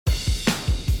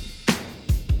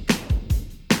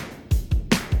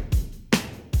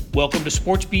Welcome to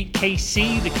SportsBeat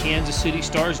KC, the Kansas City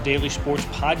Star's daily sports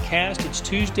podcast. It's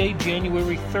Tuesday,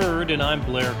 January 3rd, and I'm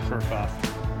Blair Kerkhoff.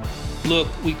 Look,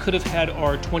 we could have had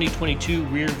our 2022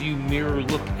 rearview mirror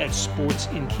look at sports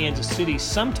in Kansas City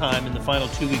sometime in the final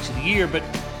 2 weeks of the year, but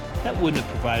that wouldn't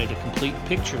have provided a complete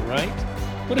picture, right?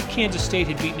 What if Kansas State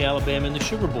had beaten Alabama in the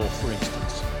Sugar Bowl, for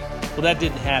instance? Well, that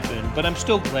didn't happen, but I'm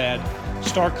still glad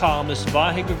star columnists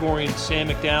Vahe Gregorian, Sam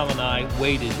McDowell, and I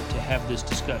waited to have this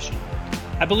discussion.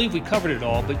 I believe we covered it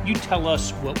all, but you tell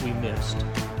us what we missed.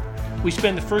 We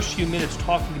spend the first few minutes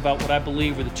talking about what I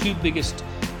believe are the two biggest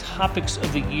topics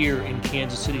of the year in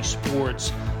Kansas City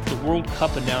sports, the World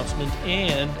Cup announcement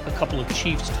and a couple of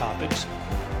Chiefs topics.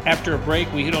 After a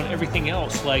break, we hit on everything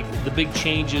else, like the big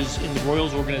changes in the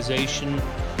Royals organization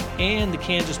and the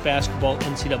Kansas basketball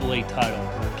NCAA title.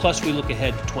 Plus, we look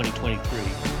ahead to 2023.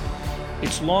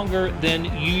 It's longer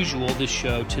than usual, this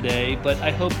show today, but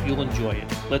I hope you'll enjoy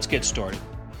it. Let's get started.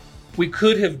 We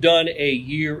could have done a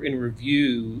year in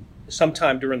review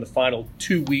sometime during the final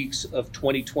 2 weeks of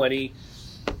 2020,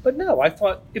 but no, I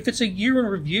thought if it's a year in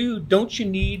review, don't you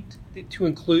need to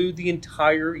include the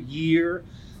entire year?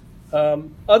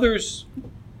 Others,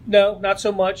 no, not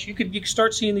so much. You could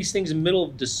start seeing these things in the middle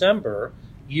of December,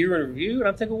 year in review, and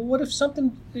I'm thinking, well, what if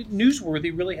something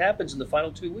newsworthy really happens in the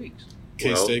final 2 weeks?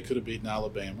 K-State could have beaten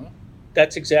Alabama.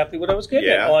 That's exactly what I was getting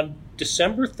at. On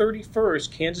December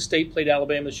 31st, Kansas State played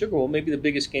Alabama in the Sugar Bowl, maybe the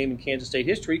biggest game in Kansas State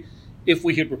history. If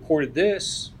we had recorded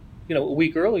this, a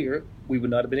week earlier, we would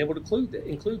not have been able to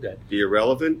include that. Be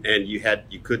irrelevant, and you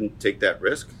couldn't take that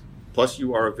risk. Plus,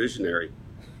 you are a visionary.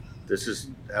 This is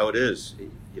how it is.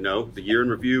 The year in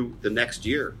review the next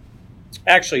year.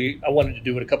 Actually, I wanted to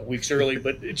do it a couple weeks early,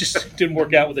 but it just didn't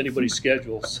work out with anybody's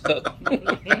schedule. So.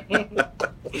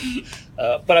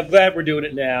 But I'm glad we're doing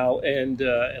it now, and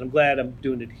I'm glad I'm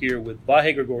doing it here with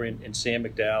Vahe Gregorian and Sam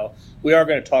McDowell. We are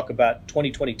going to talk about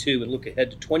 2022 and look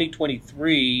ahead to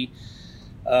 2023.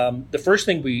 The first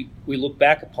thing we look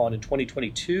back upon in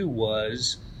 2022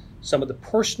 was some of the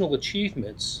personal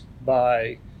achievements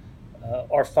by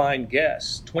our fine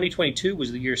guests. 2022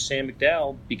 was the year Sam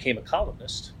McDowell became a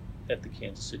columnist at the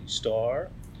Kansas City Star.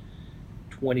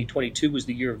 2022 was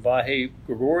the year Vahe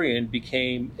Gregorian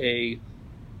became a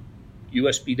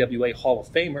USBWA Hall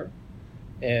of Famer,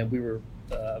 and we were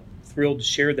thrilled to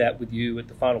share that with you at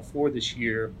the Final Four this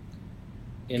year.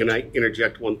 Can I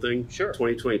interject one thing? Sure.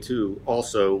 2022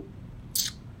 also,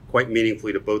 quite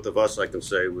meaningfully to both of us, I can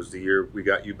say, was the year we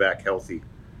got you back healthy.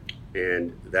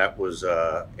 And that was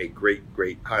a great,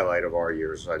 great highlight of our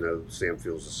years. I know Sam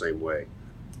feels the same way.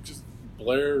 Just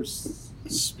Blair's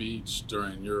speech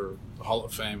during your Hall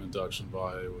of Fame induction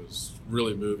was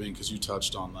really moving because you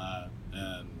touched on that.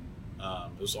 And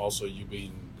it was also you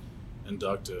being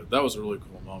inducted. That was a really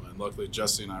cool moment. Luckily,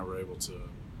 Jesse and I were able to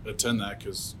attend that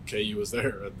because KU was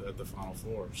there at the Final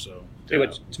Four. So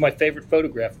it's my favorite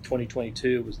photograph of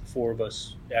 2022 was the four of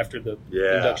us after the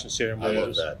induction ceremony. I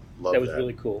love that. That was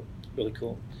really cool. Really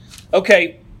cool.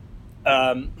 Okay.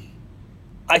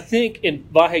 I think,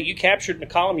 and Vahe, you captured in a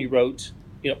column you wrote,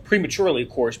 prematurely, of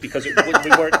course, because we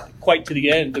weren't quite to the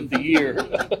end of the year.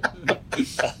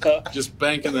 Just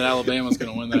banking that Alabama's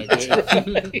going to win that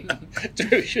game.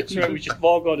 That's right. We should have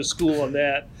all gone to school on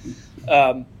that.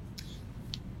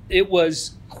 It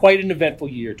was quite an eventful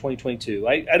year, 2022.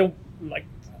 I don't not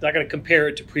going to compare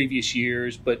it to previous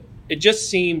years, but it just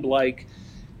seemed like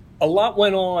a lot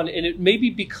went on, and it may be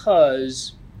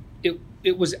because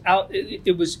it was out.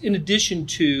 It was in addition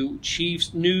to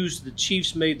Chiefs news. The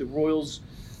Chiefs made the Royals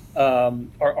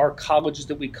our colleges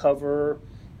that we cover,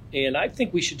 and I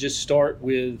think we should just start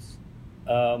with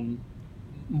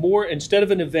more instead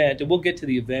of an event, and we'll get to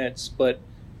the events, but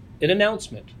an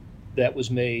announcement that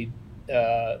was made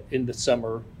in the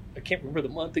summer. I can't remember the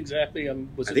month exactly. I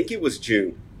think it was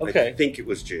June. Okay. I think it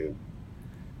was June.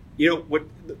 What?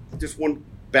 Just one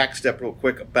backstep real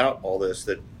quick about all this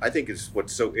that I think is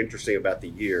what's so interesting about the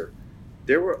year.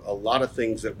 There were a lot of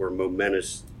things that were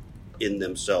momentous in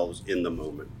themselves in the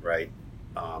moment, right?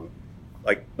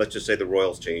 Like, let's just say the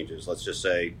Royals changes. Let's just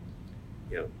say,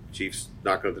 Chiefs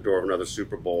knocking at the door of another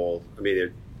Super Bowl. I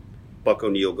mean, Buck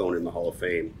O'Neil going in the Hall of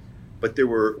Fame. But there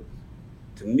were,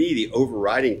 to me, the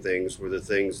overriding things were the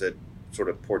things that sort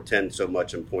of portend so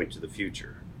much and point to the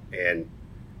future. And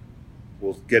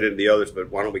we'll get into the others, but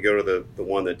why don't we go to the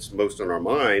one that's most on our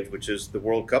minds, which is the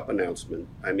World Cup announcement.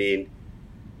 I mean,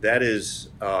 that is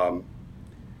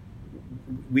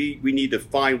we need to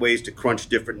find ways to crunch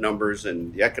different numbers,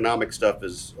 and the economic stuff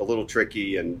is a little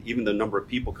tricky, and even the number of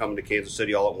people coming to Kansas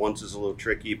City all at once is a little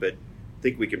tricky, but I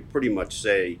think we can pretty much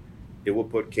say it will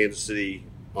put Kansas City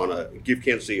give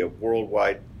Kansas City a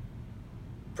worldwide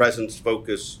presence,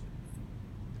 focus,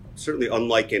 certainly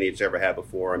unlike any it's ever had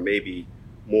before, and maybe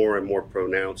more and more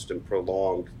pronounced and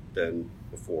prolonged than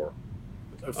before.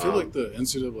 I feel like the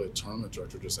NCAA tournament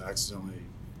director just accidentally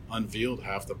unveiled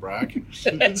half the bracket.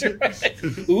 That's right.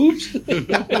 Oops.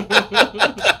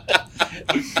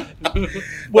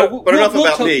 Well, but enough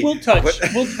about me. We'll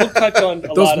touch on a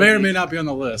lot Those of may or these. may not be on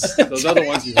the list. Those other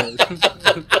ones you heard.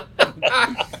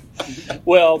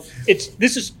 Well,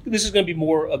 this is going to be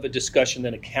more of a discussion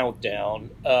than a countdown.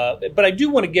 But I do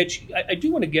want to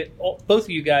get both of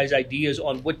you guys ideas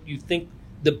on what you think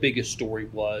the biggest story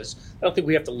was. I don't think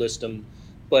we have to list them,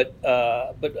 but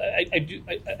I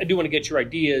do want to get your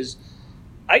ideas.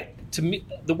 To me,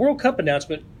 the World Cup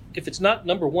announcement, if it's not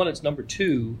number one, it's number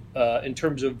two in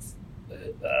terms of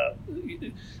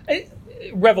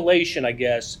revelation, I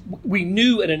guess. We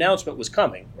knew an announcement was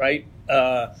coming, right?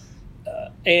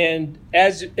 And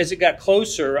as it got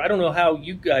closer, I don't know how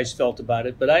you guys felt about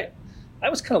it, but I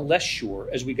was kind of less sure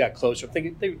as we got closer. I'm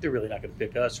thinking they're really not going to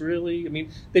pick us, really. I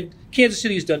mean, Kansas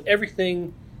City has done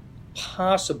everything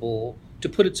possible to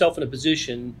put itself in a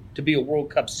position to be a World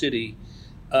Cup city.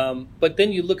 But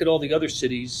then you look at all the other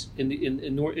cities in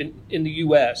the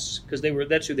U.S. because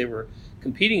that's who they were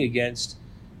competing against.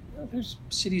 There's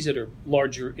cities that are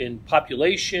larger in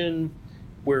population,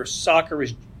 where soccer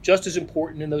is just as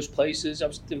important in those places.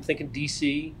 I'm thinking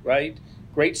D.C., right?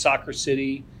 Great soccer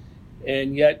city,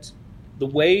 and yet the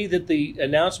way that the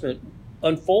announcement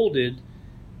unfolded,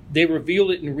 they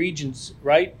revealed it in regions,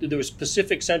 right? There was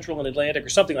Pacific, Central, and Atlantic, or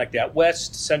something like that.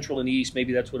 West, Central, and East.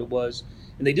 Maybe that's what it was.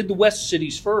 And they did the West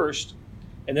cities first,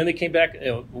 and then they came back.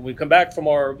 When we come back from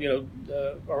our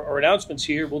announcements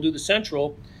here, we'll do the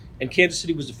Central. And Kansas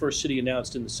City was the first city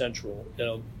announced in the Central.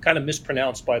 Kind of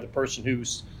mispronounced by the person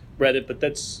who's read it, but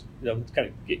that's kind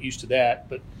of get used to that.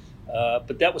 But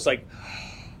that was like,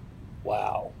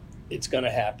 wow, it's going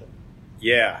to happen.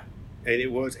 Yeah, and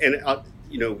it was, and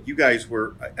you guys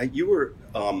were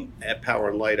at Power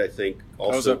and Light, I think.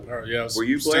 Also, I was at Power. Yeah, I was were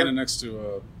you standing next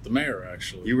to the mayor,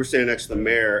 actually. You were standing next to the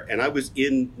mayor, and I was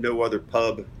in no other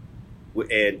pub,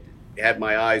 and had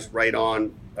my eyes right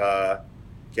on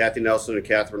Kathy Nelson and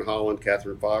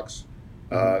Catherine Fox,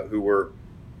 who were,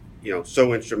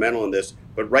 so instrumental in this.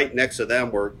 But right next to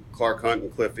them were Clark Hunt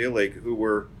and Cliff Illig, who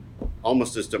were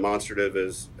almost as demonstrative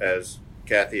as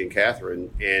Kathy and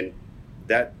Catherine, and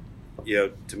that,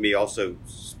 to me also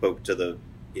spoke to the,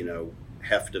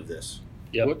 heft of this.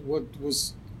 Yep. What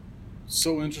was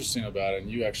so interesting about it,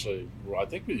 and you actually, I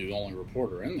think we were the only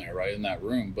reporter in there, right, in that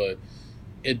room, but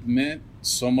it meant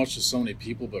so much to so many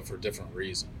people, but for different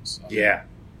reasons. Yeah.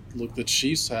 Look, the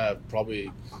Chiefs have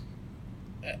probably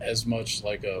as much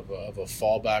like of a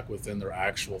fallback within their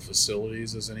actual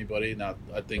facilities as anybody. Now,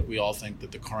 I think we all think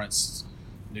that the current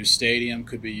new stadium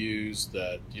could be used,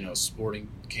 that, Sporting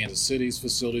Kansas City's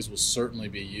facilities will certainly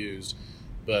be used,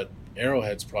 but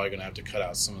Arrowhead's probably going to have to cut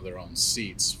out some of their own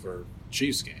seats for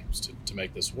Chiefs games to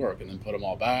make this work, and then put them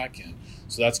all back. And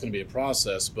so that's going to be a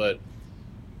process, but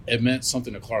it meant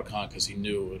something to Clark Hunt because he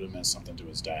knew it would have meant something to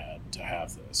his dad to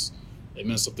have this. It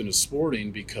meant something to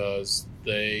Sporting because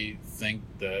they think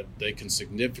that they can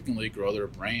significantly grow their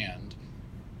brand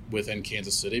within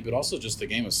Kansas City, but also just the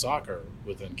game of soccer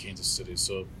within Kansas City.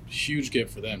 So huge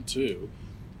gift for them too.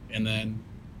 And then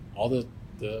all the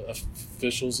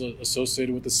officials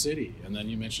associated with the city. And then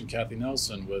you mentioned Kathy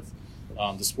Nelson with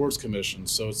the Sports Commission.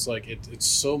 So it's like it's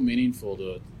so meaningful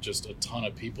to just a ton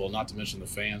of people, not to mention the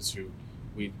fans who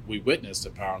we witnessed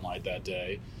at Power and Light that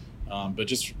day. But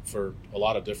just for a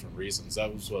lot of different reasons.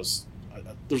 That was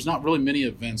there's not really many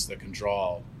events that can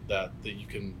draw that you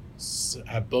can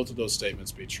have both of those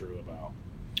statements be true about.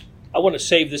 I want to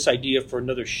save this idea for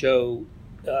another show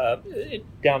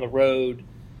down the road,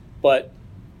 but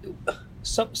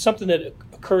something that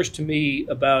occurs to me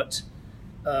about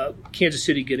Kansas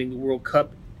City getting the World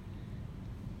Cup.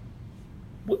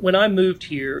 When I moved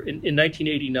here in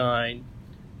 1989,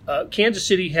 Kansas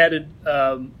City had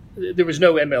there was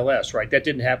no MLS, right? That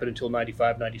didn't happen until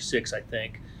 95, 96, I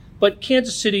think. But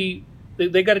Kansas City,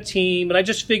 they got a team, and I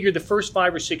just figured the first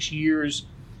 5 or 6 years,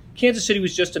 Kansas City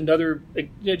was just another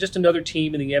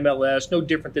team in the MLS, no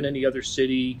different than any other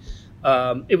city.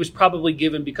 It was probably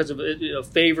given because of a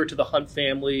favor to the Hunt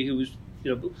family, who was,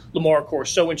 Lamar, of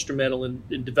course, so instrumental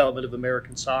in development of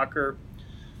American soccer.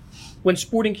 When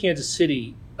Sporting Kansas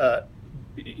City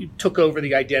took over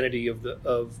the identity of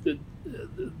the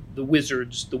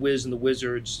Wizards, the Wiz and the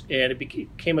Wizards, and it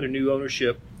became under new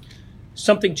ownership,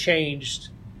 something changed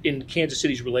in Kansas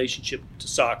City's relationship to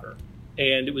soccer.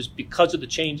 And it was because of the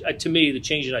change, to me, the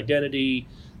change in identity,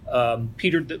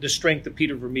 the strength of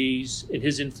Peter Vermees and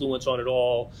his influence on it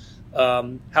all,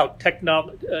 how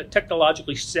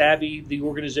technologically savvy the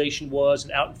organization was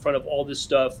and out in front of all this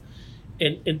stuff.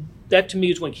 And that to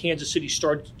me is when Kansas City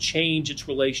started to change its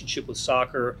relationship with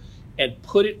soccer and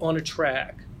put it on a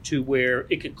track to where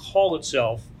it could call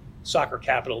itself soccer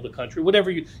capital of the country.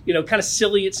 Whatever kind of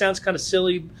silly. It sounds kind of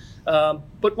silly,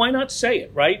 but why not say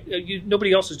it, right?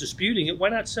 Nobody else is disputing it. Why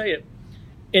not say it?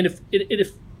 And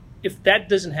if that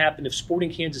doesn't happen, if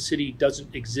Sporting Kansas City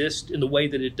doesn't exist in the way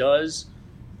that it does,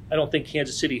 I don't think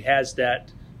Kansas City has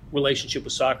that relationship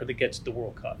with soccer that gets the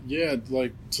World Cup. Yeah,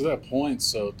 like to that point.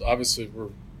 So obviously we're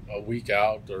a week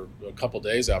out or a couple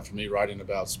days out from me writing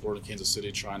about Sporting Kansas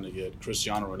City trying to get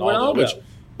Cristiano Ronaldo, which,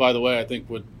 by the way, I think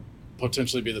would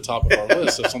potentially be the top of our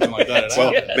list if something like that had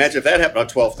happened. Imagine if that happened on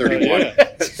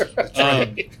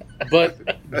 12/31.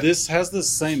 But this has the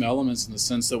same elements in the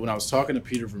sense that when I was talking to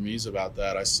Peter Vermees about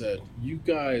that, I said, you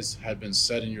guys had been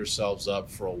setting yourselves up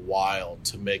for a while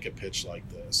to make a pitch like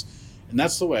this. And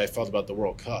that's the way I felt about the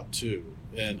World Cup, too.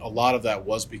 And a lot of that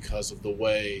was because of the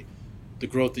way the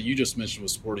growth that you just mentioned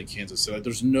with Sporting Kansas City.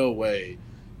 There's no way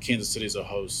Kansas City is a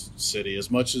host city. As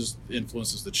much as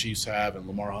influences the Chiefs have and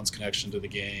Lamar Hunt's connection to the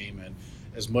game and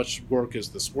as much work as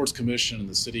the Sports Commission and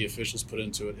the city officials put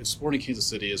into it, if Sporting Kansas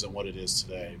City isn't what it is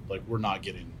today, like we're not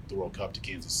getting the World Cup to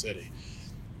Kansas City.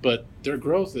 But their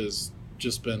growth has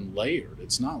just been layered.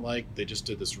 It's not like they just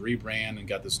did this rebrand and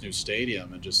got this new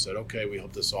stadium and just said, okay, we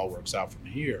hope this all works out from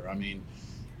here. I mean,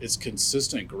 it's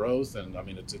consistent growth, and I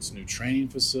mean, it's new training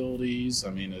facilities. I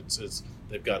mean, it's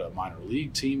they've got a minor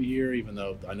league team here, even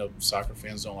though I know soccer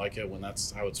fans don't like it when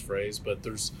that's how it's phrased. But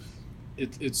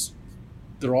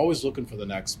they're always looking for the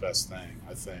next best thing,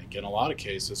 I think. In a lot of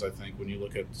cases, I think when you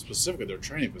look at specifically their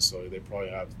training facility, they probably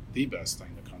have the best thing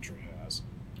the country has.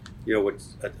 You know,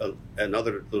 what's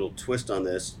another little twist on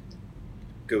this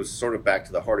goes sort of back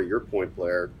to the heart of your point,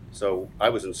 Blair. So I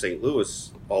was in St.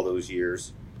 Louis all those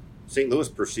years. St. Louis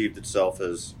perceived itself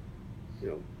as,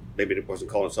 maybe it wasn't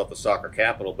calling itself a soccer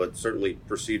capital, but certainly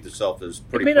perceived itself as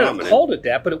pretty prominent. It may not have called it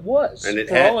that, but it was. And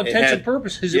for all intents and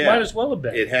purposes, it might as well have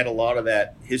been. It had a lot of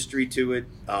that history to it.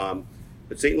 But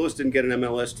St. Louis didn't get an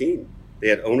MLS team. They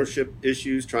had ownership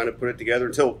issues trying to put it together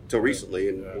until recently,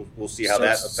 and we'll see how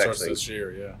that affects things. This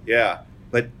year, yeah. Yeah,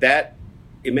 but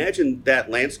imagine that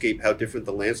landscape, how different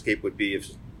the landscape would be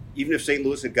even if St.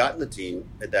 Louis had gotten the team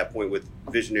at that point with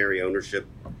visionary ownership.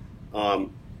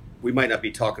 We might not be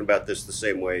talking about this the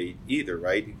same way either,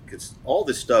 right? Because all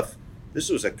this stuff, this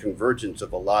was a convergence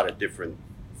of a lot of different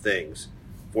things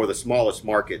for the smallest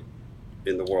market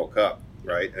in the World Cup,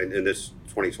 right? And in this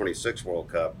 2026 World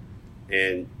Cup.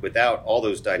 And without all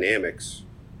those dynamics,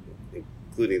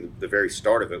 including the very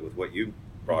start of it with what you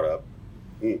brought up.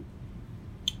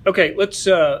 Okay, let's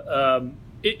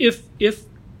if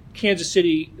Kansas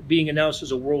City being announced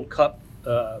as a World Cup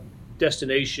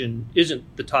destination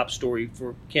isn't the top story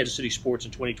for Kansas City sports in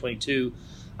 2022,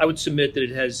 I would submit that it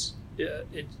has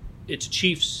it's a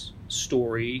Chiefs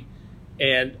story,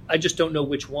 and I just don't know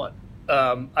which one.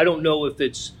 I don't know if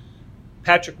it's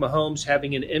Patrick Mahomes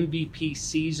having an MVP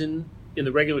season in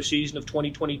the regular season of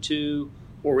 2022,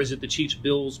 or is it the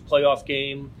Chiefs-Bills playoff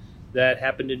game that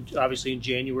happened obviously in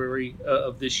January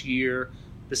of this year,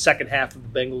 the second half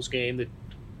of the Bengals game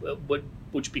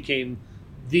which became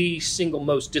the single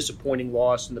most disappointing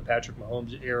loss in the Patrick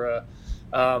Mahomes era.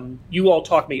 You all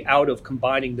talked me out of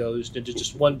combining those into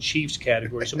just one Chiefs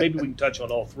category, so maybe we can touch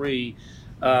on all three.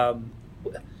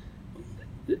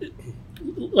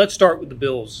 Let's start with the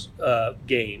Bills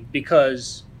game,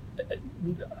 because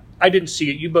I didn't see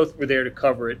it. You both were there to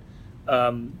cover it,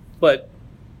 but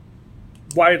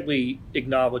widely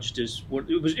acknowledged as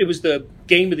it was the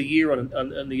game of the year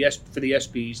for the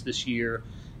ESPYs this year,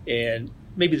 and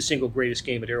maybe the single greatest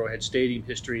game at Arrowhead Stadium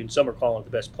history, and some are calling it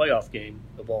the best playoff game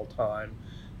of all time.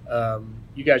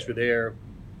 You guys were there.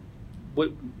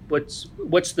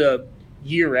 What's the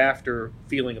year after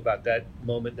feeling about that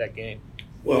moment, that game?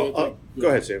 Well, go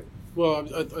ahead, Sam. Well,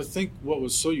 I think what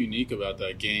was so unique about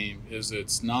that game is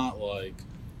it's not like,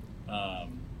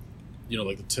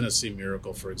 like the Tennessee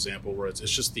Miracle, for example, where it's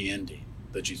just the ending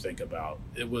that you think about.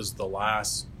 It was the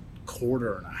last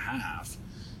quarter and a half,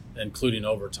 including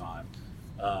overtime,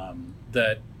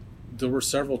 that there were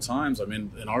several times. I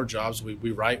mean, in our jobs,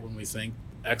 we write when we think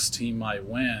X team might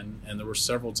win, and there were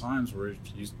several times where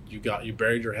you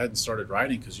buried your head and started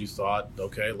writing because you thought,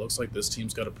 okay, it looks like this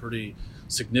team's got a pretty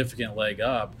significant leg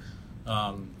up.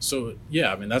 So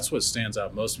yeah, I mean, that's what stands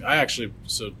out most to me.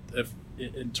 If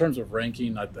in terms of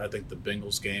ranking, I think the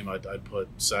Bengals game I'd put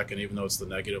second, even though it's the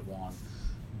negative one.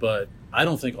 But I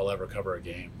don't think I'll ever cover a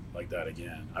game like that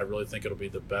again. I really think it'll be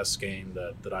the best game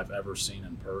that I've ever seen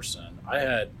in person. I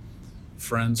had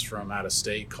friends from out of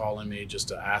state calling me just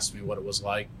to ask me what it was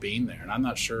like being there. And I'm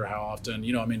not sure how often,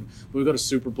 I mean, when we go to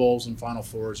Super Bowls and Final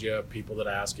Fours, you have people that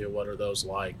ask you, what are those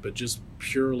like? But just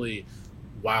purely,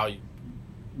 wow,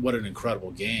 what an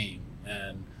incredible game.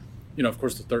 And, of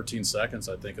course, the 13 seconds,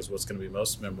 I think, is what's going to be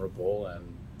most memorable.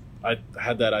 And I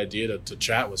had that idea to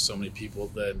chat with so many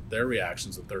people that their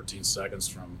reactions to 13 seconds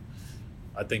from,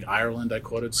 I think, Ireland, I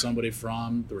quoted somebody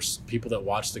from. There were people that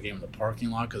watched the game in the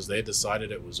parking lot because they decided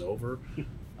it was over.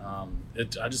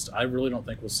 I really don't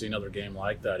think we'll see another game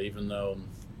like that, even though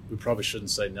we probably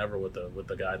shouldn't say never with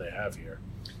the guy they have here.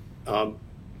 I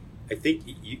think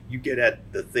you get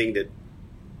at the thing that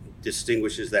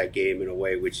distinguishes that game in a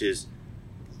way, which is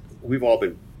we've all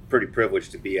been pretty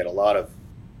privileged to be at a lot of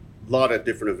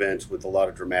different events with a lot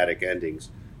of dramatic endings,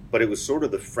 but it was sort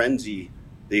of the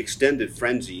extended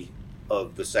frenzy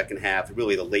of the second half,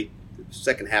 really the late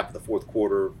second half of the fourth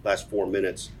quarter, last 4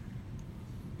 minutes.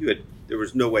 There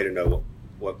was no way to know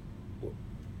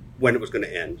when it was going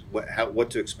to end, what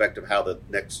to expect of how the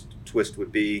next twist would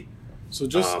be. So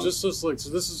this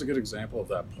is a good example of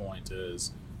that point.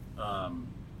 Is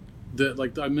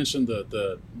like I mentioned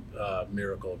the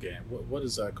Miracle game. What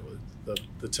is that called?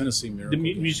 The Tennessee Miracle.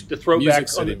 The throwback. Music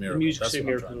City Miracle. The Music City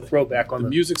Miracle. The throwback on the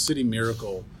Music City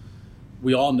Miracle.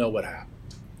 We all know what happened.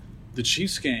 The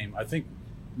Chiefs game, I think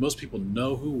most people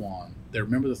know who won. They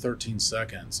remember the 13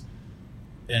 seconds,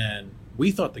 and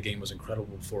we thought the game was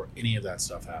incredible before any of that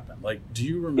stuff happened. Like, do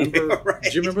you remember? Yeah, right. Do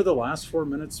you remember the last 4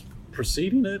 minutes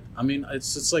preceding it? I mean, it's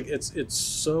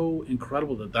so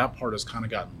incredible that part has kind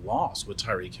of gotten lost with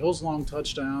Tyreek Hill's long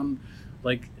touchdown,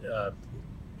 like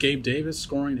Gabe Davis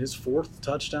scoring his 4th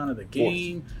touchdown of the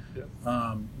game.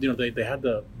 Yeah. They had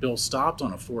the Bill stopped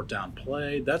on a 4th down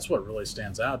play. That's what really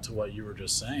stands out to what you were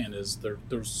just saying is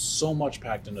there's so much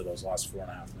packed into those last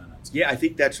 4.5 minutes. Yeah, I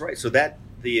think that's right. So that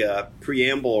the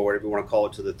preamble or whatever you want to call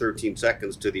it to the 13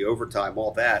 seconds to the overtime,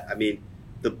 all that. I mean,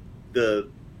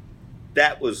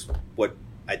 that was what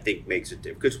I think makes it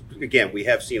different. Because again, we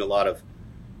have seen a lot of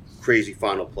crazy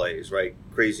final plays, right?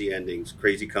 Crazy endings,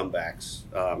 crazy comebacks,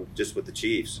 just with the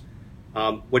Chiefs.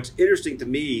 What's interesting to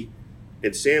me,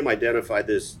 and Sam identified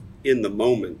this in the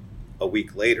moment a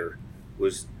week later,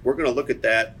 was we're going to look at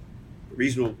that.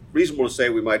 Reasonable to say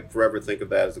we might forever think of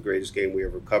that as the greatest game we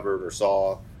ever covered or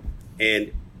saw.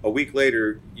 And a week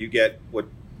later, you get what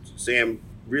Sam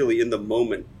really in the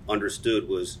moment understood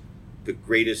was the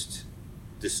greatest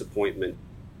disappointment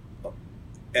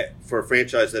for a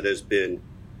franchise that has been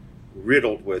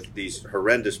riddled with these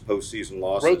horrendous postseason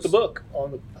losses. Wrote the book on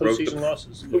the postseason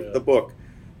losses. The book.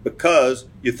 Because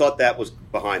you thought that was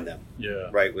behind them, yeah,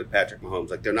 right? With Patrick Mahomes,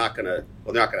 like they're not gonna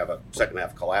have a second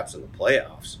half collapse in the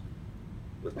playoffs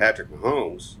with Patrick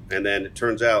Mahomes, and then it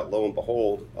turns out, lo and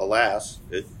behold, alas,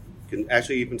 it can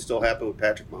actually even still happen with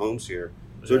Patrick Mahomes here.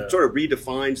 So It sort of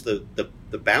redefines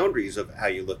the boundaries of how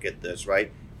you look at this,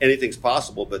 right? Anything's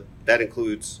possible, but that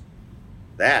includes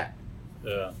that.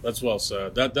 Yeah, that's well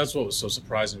said. That's what was so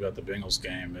surprising about the Bengals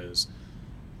game is,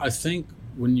 I think.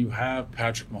 When you have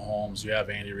Patrick Mahomes, you have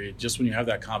Andy Reid, just when you have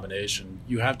that combination,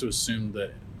 you have to assume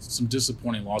that some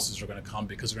disappointing losses are going to come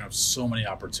because they're going to have so many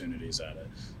opportunities at it,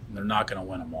 and they're not going to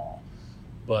win them all.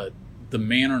 But the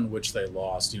manner in which they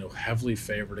lost, heavily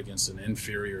favored against an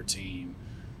inferior team,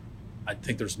 I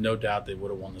think there's no doubt they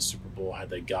would have won the Super Bowl had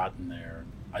they gotten there.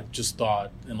 I just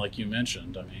thought, and like you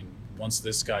mentioned, I mean, once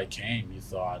this guy came, you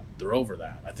thought they're over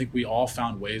that. I think we all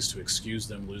found ways to excuse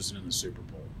them losing in the Super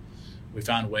Bowl. We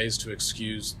found ways to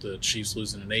excuse the Chiefs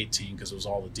losing in 18 because it was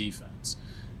all the defense.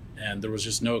 And there was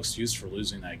just no excuse for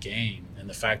losing that game. And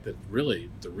the fact that really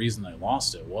the reason they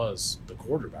lost it was the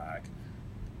quarterback.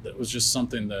 That was just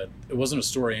something that it wasn't a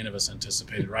story any of us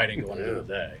anticipated writing going into the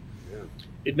day. Yeah.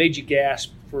 It made you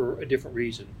gasp for a different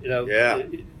reason. Yeah.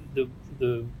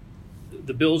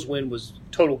 The Bills win was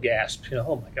total gasp.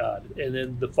 Oh my God! And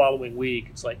then the following week,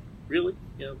 it's like, really?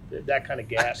 That kind of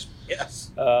gasp.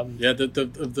 Yes.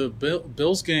 The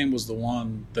Bills game was the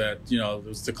one that, it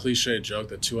was the cliche joke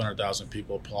that 200,000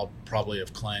 people probably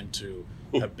have claimed to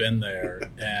have been there.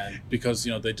 And because,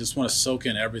 they just want to soak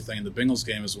in everything. And the Bengals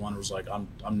game is the one where it was like,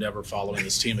 I'm never following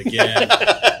this team again.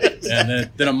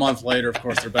 And then a month later, of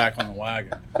course, they're back on the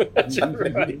wagon. That's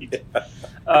right.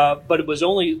 But it was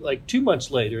only like 2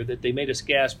 months later that they made us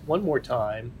gasp one more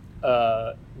time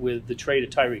with the trade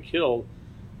of Tyreek Hill.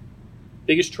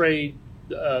 Biggest trade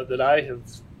that I have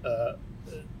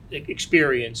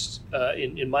experienced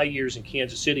in my years in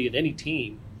Kansas City at any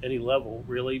team, any level,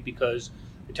 really, because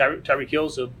Tyreek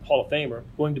Hill's a Hall of Famer,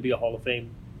 going to be a Hall of Fame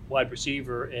wide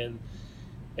receiver, and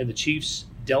the Chiefs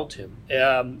dealt him.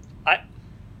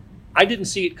 I didn't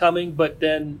see it coming, but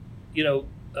then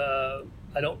I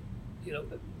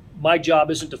my job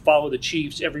isn't to follow the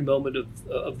Chiefs every moment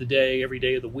of the day, every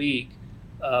day of the week.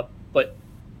 But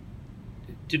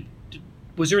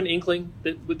was there an inkling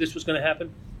that this was going to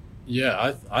happen?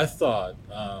 Yeah, I thought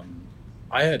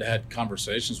I had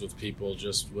conversations with people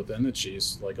just within the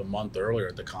Chiefs like a month earlier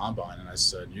at the Combine, and I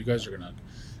said, you guys are going to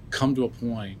come to a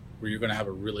point where you're going to have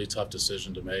a really tough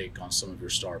decision to make on some of your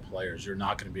star players. You're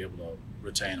not going to be able to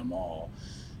retain them all.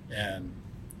 And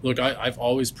look, I've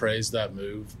always praised that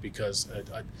move because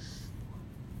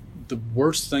the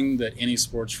worst thing that any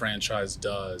sports franchise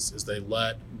does is they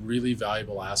let really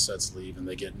valuable assets leave and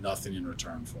they get nothing in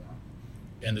return for them.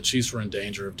 And the Chiefs were in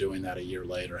danger of doing that a year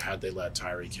later had they let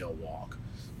Tyreek Hill walk,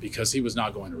 because he was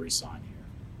not going to re-sign here.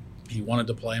 He wanted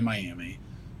to play in Miami.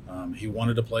 He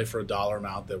wanted to play for a dollar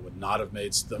amount that would not have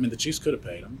made. I mean, the Chiefs could have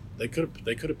paid him. They could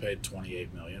have paid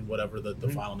 $28 million, whatever the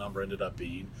final number ended up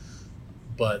being.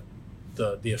 But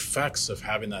the effects of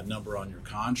having that number on your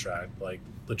contract, like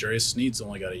L'Jarius Sneed's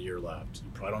only got a year left.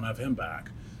 You probably don't have him back.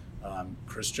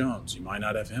 Chris Jones, you might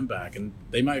not have him back. And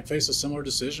they might face a similar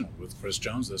decision with Chris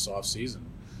Jones this offseason.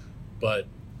 But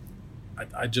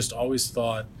I just always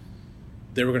thought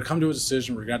they were going to come to a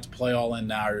decision. We're going to have to play all in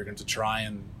now. You're going to try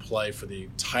and play for the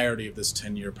entirety of this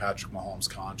 10-year Patrick Mahomes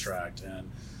contract. And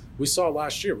we saw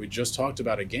last year, we just talked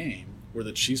about a game where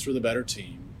the Chiefs were the better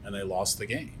team and they lost the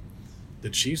game. The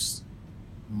Chiefs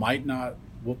might not,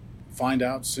 we'll find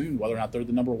out soon whether or not they're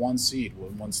the number one seed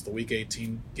once the Week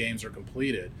 18 games are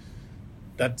completed.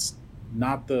 That's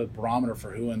not the barometer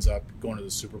for who ends up going to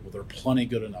the Super Bowl. They're plenty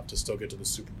good enough to still get to the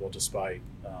Super Bowl despite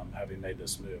having made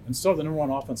this move. And still the number one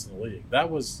offense in the league. That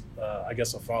was, I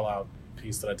guess, a fallout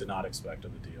piece that I did not expect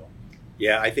of the deal.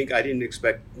 Yeah, I think I didn't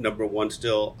expect number one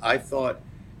still. I thought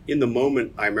in the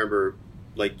moment, I remember,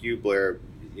 like you, Blair,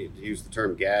 you used the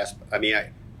term gasp. I mean,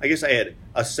 I guess I had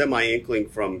a semi-inkling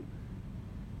from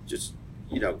just,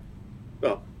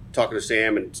 talking to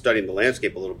Sam and studying the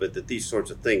landscape a little bit that these sorts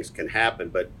of things can happen.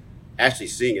 But actually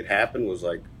seeing it happen was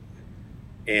like,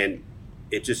 and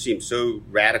it just seemed so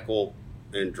radical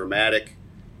and dramatic.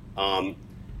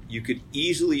 You could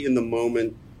easily in the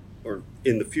moment or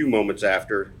in the few moments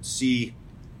after see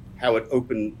how it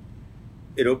opened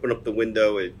up the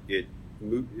window. It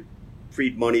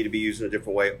freed money to be used in a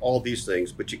different way, all these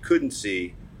things, but you couldn't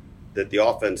see that the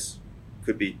offense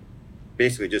could be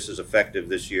basically just as effective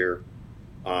this year.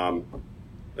 You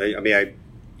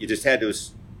just had to.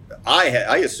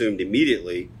 I assumed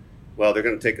immediately, well, they're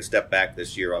going to take a step back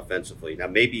this year offensively. Now,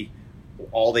 maybe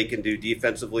all they can do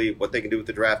defensively, what they can do with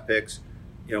the draft picks,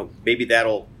 maybe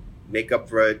that'll make up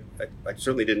for it. I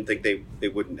certainly didn't think they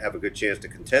wouldn't have a good chance to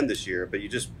contend this year, but you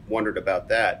just wondered about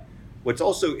that. What's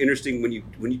also interesting when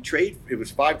you trade, it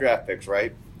was 5 draft picks,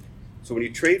 right? So when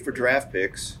you trade for draft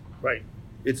picks, right,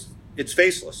 it's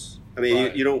faceless. I mean,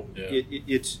 right. you don't. Yeah.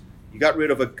 You got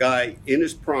rid of a guy in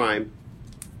his prime,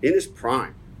 who's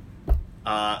going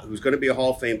to be a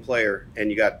Hall of Fame player,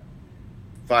 and you got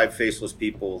 5 faceless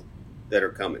people that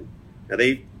are coming. Now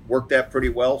they worked that pretty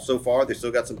well so far. They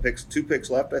still got some picks, 2 picks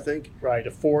left, I think. Right,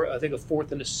 a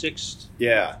 4th and a 6th.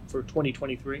 Yeah, for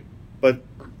 2023. But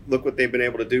look what they've been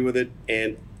able to do with it,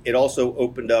 and it also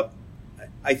opened up.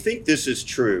 I think this is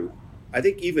true. I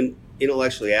think even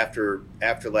intellectually after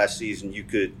last season, you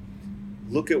could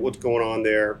look at what's going on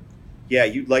there. Yeah,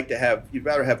 you'd rather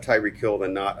have Tyreek Hill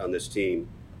than not on this team.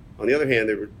 On the other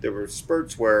hand, there were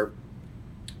spurts where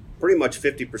pretty much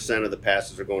 50% of the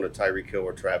passes are going to Tyreek Hill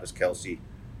or Travis Kelce,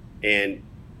 and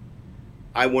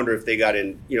I wonder if they got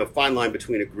in, fine line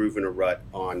between a groove and a rut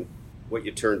on what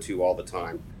you turn to all the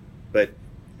time. But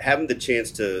having the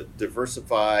chance to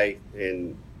diversify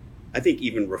and I think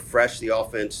even refresh the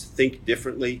offense, think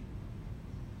differently,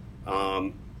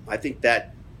 I think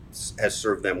that has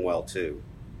served them well too.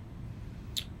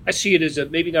 I see it as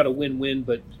maybe not a win-win,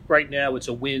 but right now it's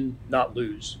a win, not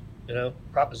lose.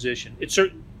 Proposition. It's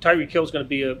certain Tyreek Hill is going to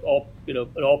be an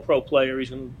all-pro player.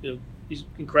 He's going to he's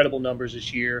incredible numbers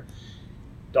this year.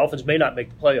 Dolphins may not make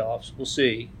the playoffs. We'll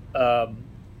see. And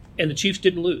the Chiefs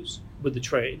didn't lose with the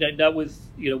trade, not with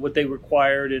what they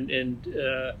required, and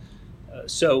the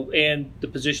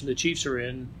position the Chiefs are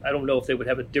in. I don't know if they would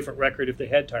have a different record if they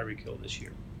had Tyreek Hill this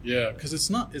year. Yeah, because it's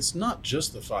not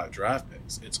just the 5 draft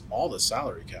picks; it's all the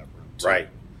salary cap room, too. Right?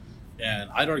 And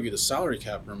I'd argue the salary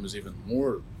cap room is even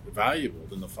more valuable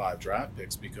than the 5 draft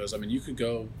picks because you could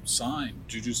go sign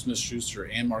Juju Smith-Schuster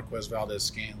and Marquez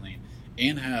Valdes-Scantling,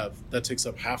 and that takes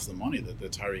up half the money that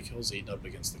Tyreek Hill's eating up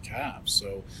against the cap.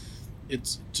 So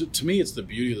it's to me, it's the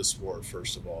beauty of the sport.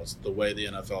 First of all, it's the way the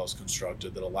NFL is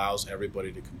constructed that allows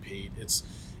everybody to compete.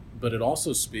 But it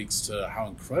also speaks to how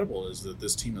incredible it is that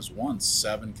this team has won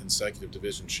 7 consecutive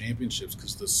division championships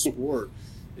because the sport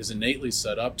is innately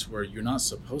set up to where you're not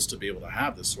supposed to be able to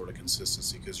have this sort of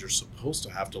consistency, because you're supposed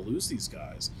to have to lose these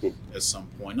guys at some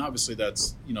point. And obviously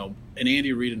that's, an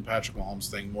Andy Reid and Patrick Mahomes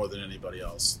thing more than anybody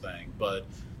else thing, but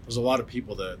there's a lot of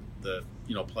people that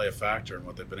play a factor in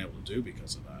what they've been able to do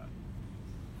because of that.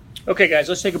 Okay, guys,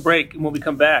 let's take a break, and when we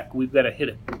come back, we've got to hit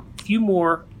a few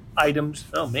more items.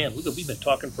 Oh man, we've been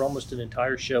talking for almost an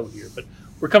entire show here, but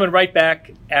we're coming right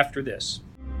back after this.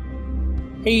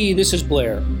 Hey, this is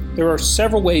Blair. There are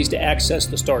several ways to access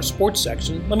the Star Sports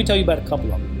section. Let me tell you about a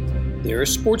couple of them. There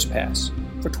is Sports Pass.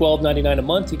 For $12.99 a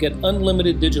month, you get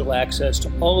unlimited digital access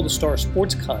to all of the Star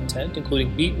Sports content,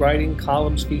 including beat writing,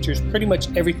 columns, features, pretty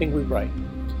much everything we write.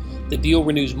 The deal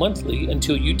renews monthly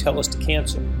until you tell us to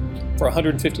cancel. For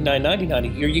 $159.99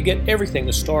 a year, you get everything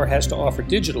the Star has to offer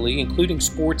digitally, including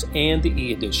sports and the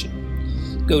e-edition.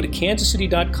 Go to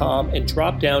kansascity.com and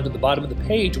drop down to the bottom of the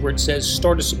page where it says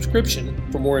Start a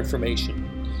Subscription for more information.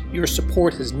 Your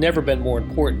support has never been more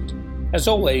important. As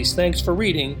always, thanks for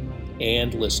reading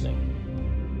and listening.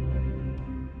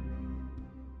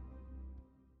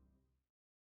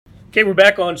 Okay, we're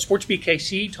back on SportsBeat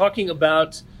KC talking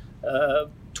about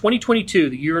 2022,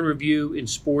 the year in review in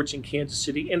sports in Kansas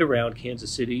City and around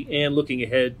Kansas City, and looking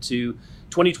ahead to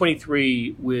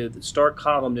 2023 with Star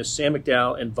columnists Sam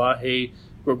McDowell and Vahe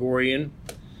Gregorian.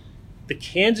 The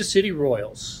Kansas City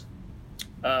Royals.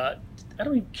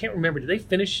 Can't remember. Did they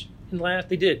finish in last?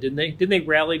 They did, didn't they? Didn't they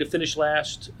rally to finish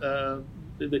last?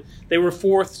 They were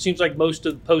fourth. Seems like most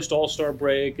of the post All-Star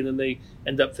break, and then they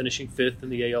end up finishing fifth in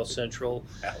the AL Central.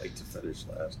 Rally to finish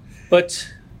last.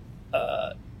 But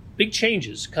big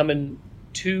changes coming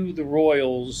to the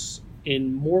Royals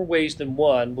in more ways than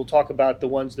one. We'll talk about the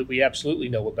ones that we absolutely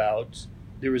know about.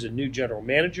 There is a new general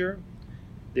manager.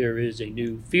 There is a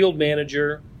new field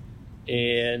manager,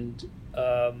 and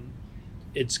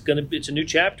it's a new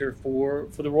chapter for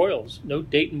the Royals. No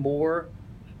Dayton Moore.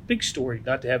 Big story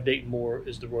not to have Dayton Moore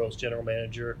as the Royals general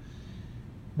manager.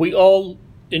 We all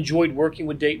enjoyed working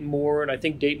with Dayton Moore, and I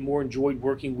think Dayton Moore enjoyed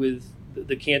working with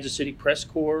the Kansas City press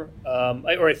corps.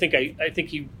 I think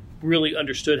he really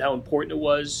understood how important it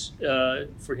was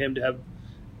for him to have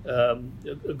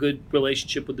a good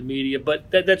relationship with the media. But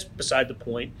that's beside the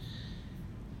point.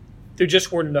 There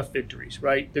just weren't enough victories,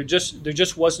 right? There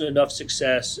just wasn't enough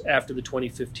success after the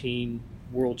 2015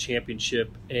 World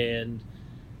Championship, and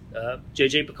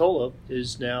J.J. Picollo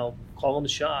is now calling the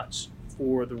shots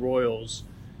for the Royals.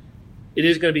 It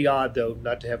is going to be odd, though,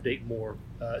 not to have Dayton Moore,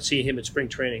 see him at spring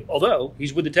training. Although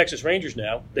he's with the Texas Rangers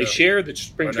now. They share the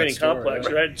spring training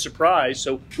complex. Right? Surprise.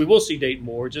 So we will see Dayton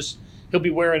Moore. Just he'll be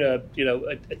wearing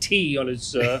a T on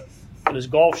his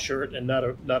golf shirt and not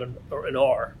an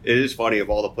R. It is funny, of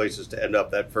all the places to end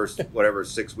up that first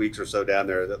 6 weeks or so down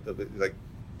there, like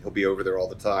he'll be over there all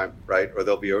the time, right? Or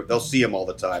they'll see him all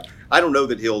the time. I don't know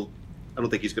that I don't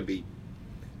think he's going to be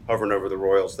hovering over the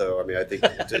Royals, though. I mean, I think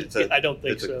I don't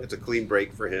think so. It's a clean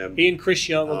break for him. He and Chris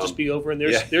Young will just be over in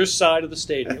their side of the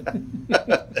stadium.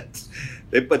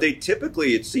 But they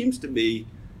typically, it seems to me,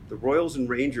 the Royals and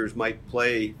Rangers might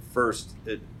play first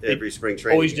at every spring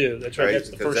training. Always do. That's right. That's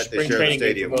the first spring training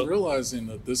game. I'm realizing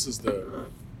that this was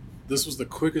the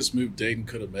quickest move Dayton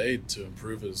could have made to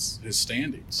improve his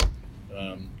standings.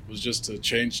 Was just to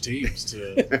change teams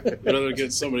to rather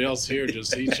get somebody else here.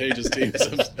 Just he changes teams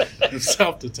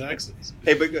himself to Texas.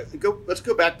 Hey, but let's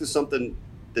go back to something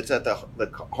that's at the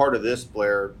heart of this,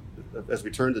 Blair. As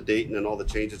we turn to Dayton and all the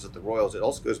changes at the Royals, it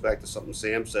also goes back to something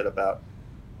Sam said about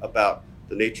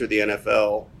the nature of the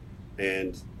NFL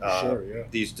and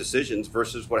these decisions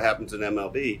versus what happens in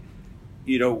MLB.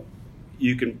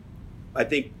 You can, I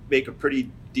think, make a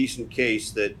pretty decent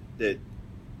case that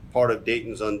part of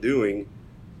Dayton's undoing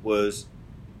was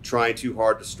trying too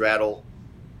hard to straddle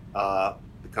the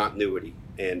continuity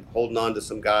and holding on to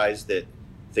some guys that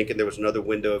thinking there was another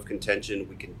window of contention.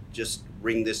 We can just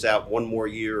wring this out one more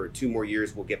year or 2 more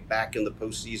years. We'll get back in the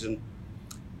postseason.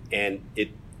 And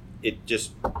it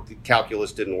just, the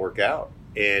calculus didn't work out.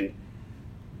 And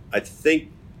I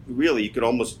think really you could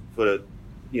almost put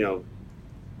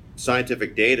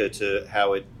scientific data to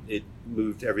how it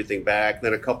moved everything back.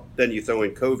 Then you throw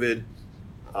in COVID.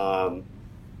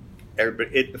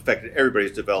 It affected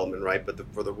everybody's development, right? But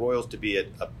for the Royals to be at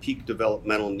a peak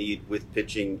developmental need with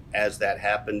pitching as that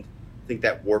happened, I think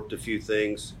that warped a few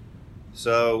things.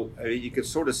 So you could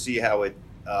sort of see how it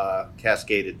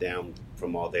cascaded down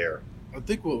from all there. I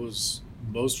think what was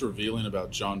most revealing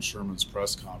about John Sherman's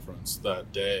press conference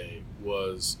that day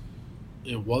was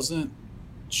it wasn't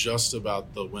just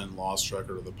about the win-loss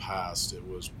record of the past. It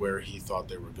was where he thought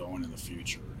they were going in the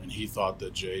future. And he thought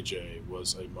that JJ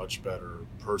was a much better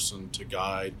person to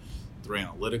guide their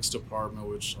analytics department,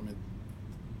 which, I mean,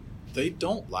 they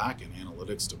don't lack an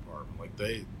analytics department. Like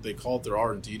they call it their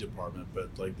R&D department, but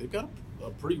like they've got a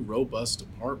pretty robust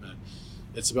department.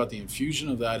 It's about the infusion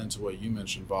of that into what you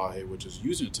mentioned, Vahe, which is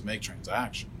using it to make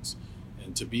transactions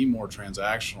and to be more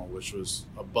transactional, which was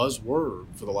a buzzword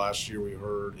for the last year we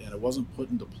heard, and it wasn't put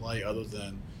into play other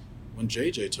than when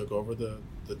JJ took over the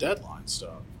deadline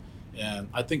stuff. And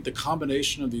I think the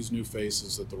combination of these new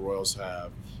faces that the Royals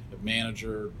have, a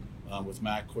manager with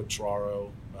Matt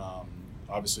Quattraro,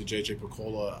 obviously JJ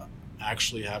Picola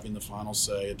actually having the final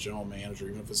say, a general manager,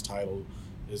 even if his title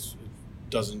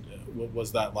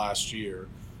was that last year.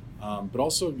 But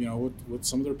also, with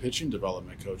some of their pitching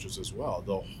development coaches as well.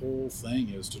 The whole thing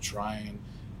is to try and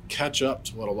catch up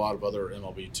to what a lot of other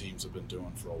MLB teams have been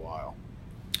doing for a while.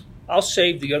 I'll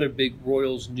save the other big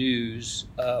Royals news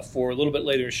for a little bit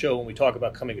later in the show when we talk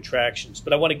about coming attractions.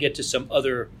 But I want to get to some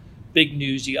other big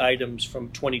newsy items from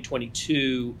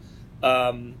 2022.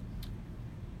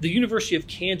 The University of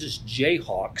Kansas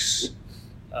Jayhawks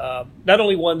not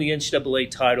only won the NCAA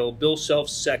title, Bill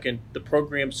Self's second, the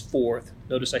program's fourth.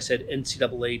 Notice I said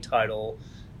NCAA title,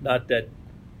 not that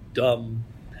dumb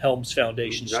Helms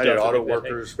Foundation United stuff. Auto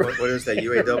Workers, what is that,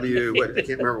 UAW? I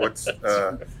can't remember what's...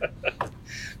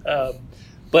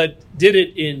 but did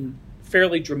it in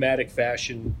fairly dramatic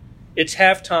fashion. It's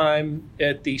halftime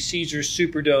at the Caesars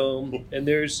Superdome, and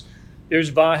there's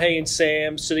Vahe and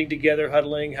Sam sitting together,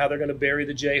 huddling how they're going to bury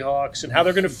the Jayhawks and how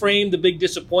they're going to frame the big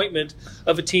disappointment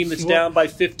of a team that's down by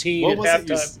 15 at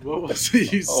halftime. What was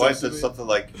it you said? I said something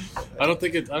like, I don't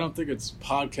think it's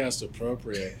podcast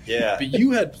appropriate. Yeah. But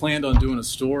you had planned on doing a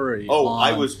story.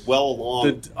 I was well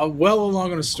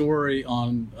along in a story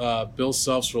on Bill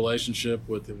Self's relationship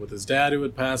with his dad who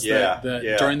had passed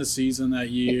during the season that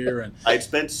year, and I'd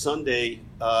spent Sunday.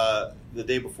 The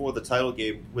day before the title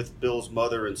game with Bill's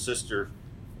mother and sister.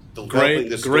 Great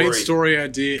story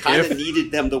idea. Kind of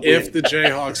needed them to win. If the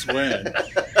Jayhawks win.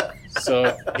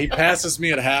 So he passes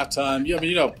me at halftime. Yeah,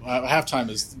 halftime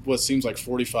is what seems like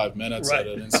 45 minutes at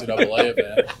an NCAA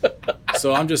event.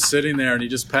 So I'm just sitting there, and he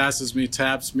just passes me,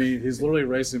 taps me. He's literally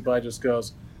racing by, just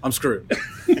goes, "I'm screwed.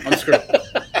 I'm screwed."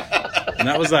 And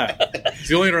that was that. It's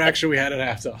the only interaction we had at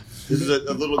halftime. This is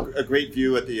a great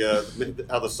view at the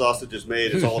how the sausage is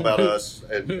made. It's all about us,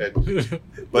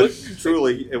 but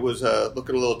truly, it was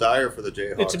looking a little dire for the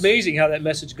Jayhawks. It's amazing how that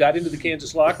message got into the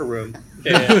Kansas locker room.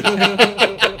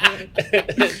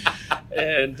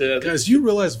 And guys, you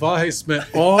realize Vahe spent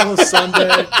all of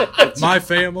Sunday with my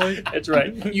family? That's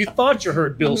right. You thought you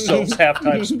heard Bill Self's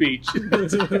halftime speech.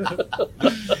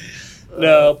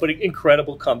 No, but an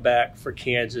incredible comeback for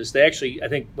Kansas. They actually, I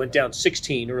think, went down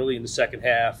 16 early in the second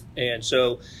half, and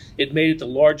so it made it the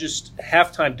largest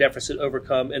halftime deficit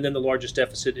overcome, and then the largest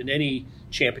deficit in any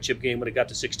championship game when it got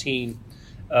to 16.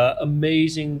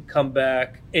 Amazing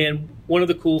comeback, and one of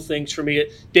the cool things for me,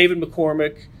 David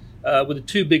McCormick with the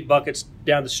two big buckets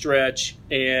down the stretch,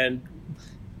 and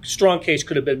strong case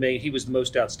could have been made. He was the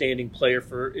most outstanding player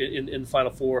in the Final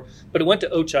Four. But it went to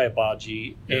Ochai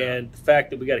Agbaji, and the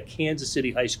fact that we got a Kansas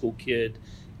City high school kid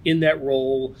in that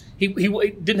role. He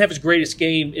didn't have his greatest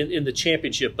game in the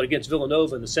championship, but against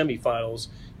Villanova in the semifinals,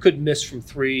 couldn't miss from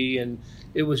three, and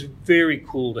it was very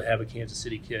cool to have a Kansas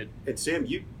City kid. And Sam,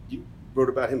 you wrote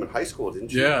about him in high school,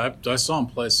 didn't you? Yeah, I saw him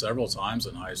play several times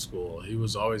in high school. He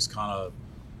was always kind of,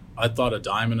 I thought, a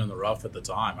diamond in the rough at the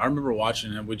time. I remember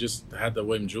watching him. We just had the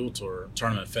William Jewell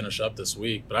tournament finish up this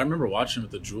week, but I remember watching him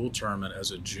at the Jewell tournament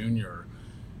as a junior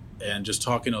and just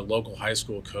talking to local high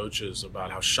school coaches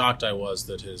about how shocked I was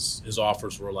that his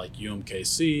offers were like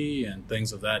UMKC and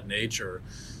things of that nature.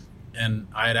 And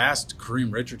I had asked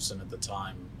Kareem Richardson at the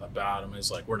time about him.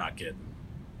 He's like, we're not getting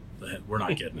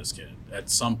this kid. At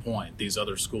some point, these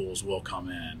other schools will come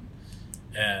in.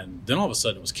 And then all of a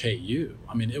sudden it was KU.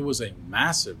 I mean, it was a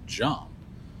massive jump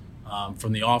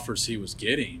from the offers he was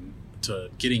getting to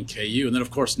getting KU. And then,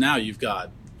 of course, now you've got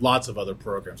lots of other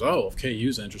programs. Oh, if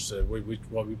KU's interested, we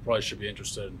probably should be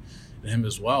interested in him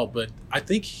as well. But I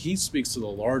think he speaks to the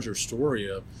larger story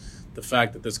of the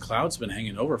fact that this cloud's been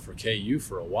hanging over for KU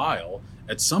for a while.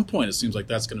 At some point, it seems like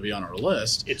that's going to be on our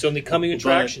list. It's only coming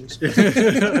attractions.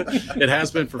 It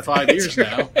has been for 5 years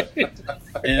now.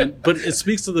 But it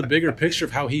speaks to the bigger picture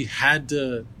of how he had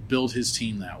to build his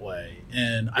team that way.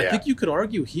 And I think you could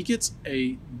argue he gets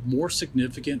a more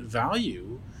significant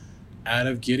value out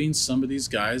of getting some of these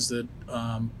guys that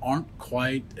aren't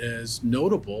quite as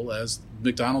notable as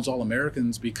McDonald's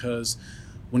All-Americans, because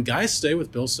when guys stay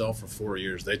with Bill Self for 4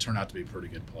 years, they turn out to be pretty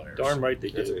good players. Darn right they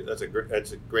do.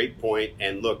 That's a great point.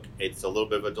 And look, it's a little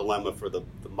bit of a dilemma for the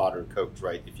modern coach,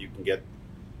 right? If you can get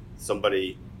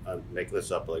somebody, I'm making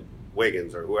this up, like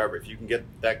Wiggins or whoever, if you can get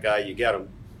that guy, you get him.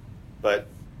 But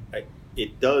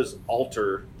it does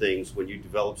alter things when you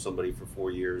develop somebody for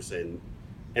 4 years, and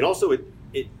also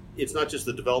it's not just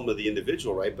the development of the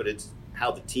individual, right? But it's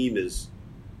how the team is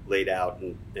laid out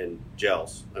and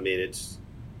gels. I mean, it's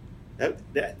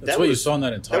that's what you saw in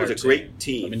that entire team. That was a great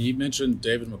team. I mean, you mentioned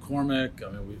David McCormick.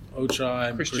 I mean,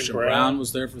 Ochai, Christian Brown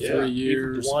was there for 3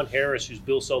 years. Dewan Harris, who's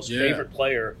Bill Self's favorite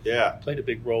player, played a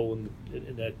big role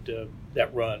in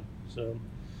that run.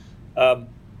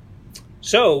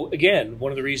 So again,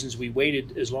 one of the reasons we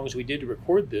waited as long as we did to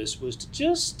record this was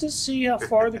to see how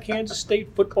far the Kansas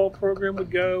State football program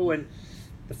would go, and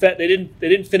the fact they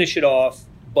didn't finish it off,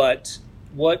 but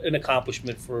what an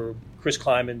accomplishment for Chris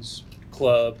Kleiman's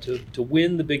club to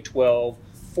win the Big 12,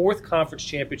 fourth conference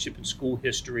championship in school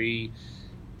history,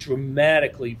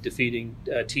 dramatically defeating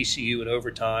TCU in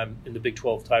overtime in the Big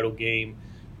 12 title game.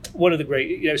 One of the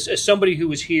great, as somebody who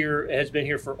was here, has been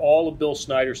here for all of Bill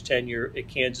Snyder's tenure at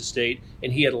Kansas State,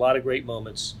 and he had a lot of great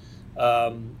moments.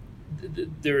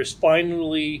 There is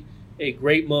finally a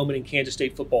great moment in Kansas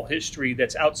State football history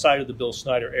that's outside of the Bill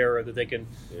Snyder era that they can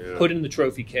put in the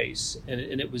trophy case, and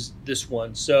it was this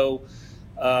one. So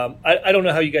I don't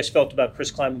know how you guys felt about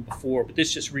Chris Klieman before, but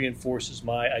this just reinforces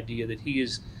my idea that he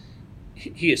is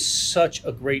such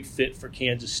a great fit for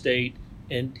Kansas State.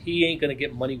 And he ain't going to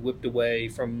get money whipped away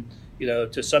from,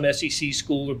 to some SEC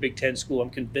school or Big Ten school. I'm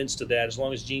convinced of that. As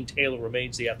long as Gene Taylor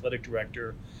remains the athletic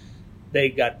director, they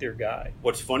got their guy.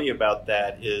 What's funny about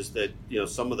that is that,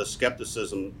 some of the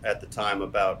skepticism at the time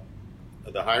about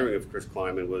the hiring of Chris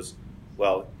Klieman was,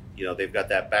 well, they've got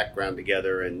that background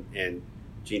together, and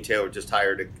Gene Taylor just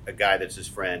hired a guy that's his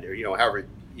friend, or, however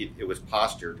it was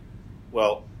postured.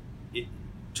 Well, it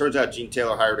turns out Gene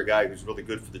Taylor hired a guy who's really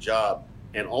good for the job,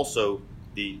 and also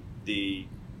the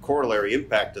corollary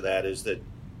impact of that is that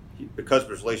because of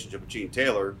his relationship with Gene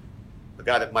Taylor, a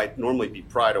guy that might normally be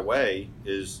pried away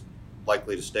is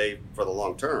likely to stay for the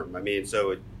long term. I mean,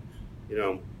 so it,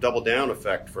 double down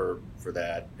effect for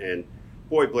that. And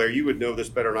boy, Blair, you would know this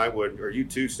better than I would, or you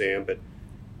too, Sam, but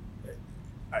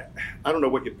I don't know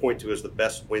what you point to as the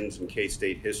best wins in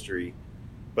K-State history,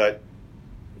 but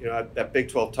that Big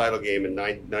 12 title game in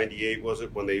 98, was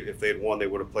it, when if they had won, they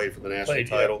would have played for the national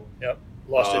title. Yep.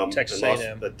 Lost at Texas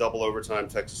A&M. The double overtime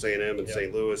Texas A&M and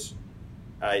St. Louis.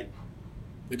 They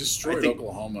destroyed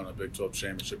Oklahoma in a Big 12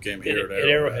 championship game here at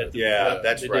Arrowhead. Yeah,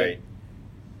 that's right.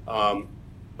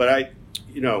 But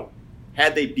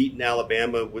had they beaten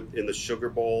Alabama in the Sugar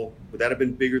Bowl, would that have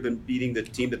been bigger than beating the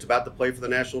team that's about to play for the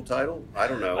national title? I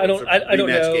don't know. I don't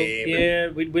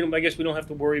know. I guess we don't have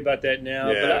to worry about that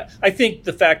now. Yeah. But I think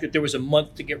the fact that there was a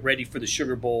month to get ready for the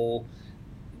Sugar Bowl,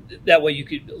 that way you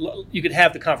could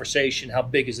have the conversation, how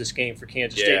big is this game for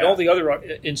Kansas State? And all the other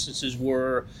instances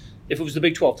were, if it was the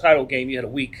Big 12 title game, you had a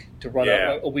week to run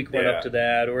up to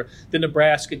that, or the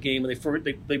Nebraska game when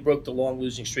they broke the long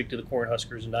losing streak to the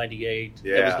Cornhuskers in '98.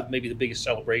 That was maybe the biggest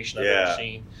celebration I've ever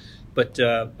seen. But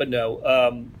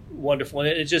no, wonderful, and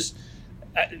it just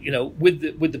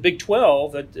with the Big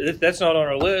 12, that's not on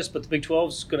our list, but the Big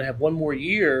 12 is going to have one more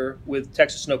year with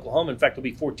Texas and Oklahoma. In fact, there'll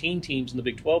be 14 teams in the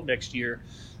Big 12 next year.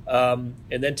 And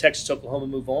then Texas, Oklahoma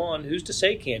move on. Who's to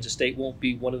say Kansas State won't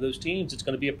be one of those teams? It's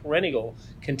going to be a perennial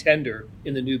contender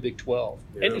in the new Big 12,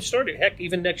 and it started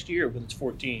even next year when it's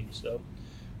 14. So,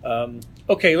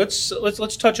 okay,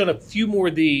 let's touch on a few more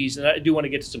of these, and I do want to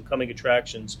get to some coming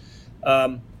attractions.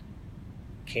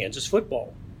 Kansas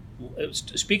football.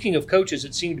 Speaking of coaches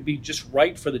that seem to be just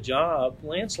right for the job,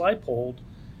 Lance Leipold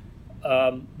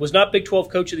was not Big 12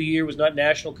 Coach of the Year, was not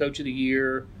National Coach of the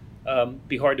Year.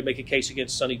 Be hard to make a case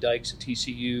against Sonny Dykes at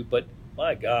TCU, but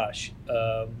my gosh,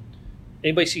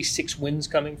 anybody see 6 wins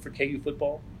coming for KU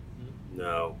football?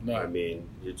 No. I mean,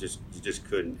 you just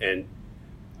couldn't. And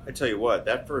I tell you what,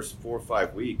 that first 4 or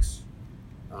 5 weeks,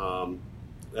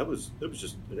 that was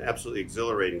just an absolutely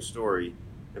exhilarating story.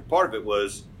 And part of it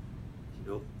was,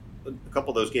 a couple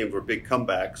of those games were big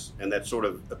comebacks, and that sort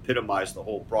of epitomized the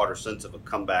whole broader sense of a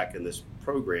comeback in this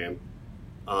program.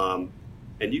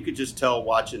 And you could just tell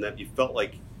watching that, you felt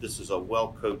like this is a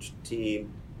well-coached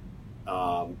team,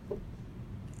 that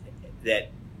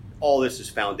all this is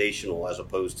foundational as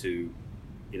opposed to,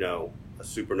 a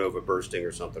supernova bursting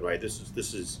or something, right?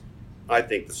 This is, I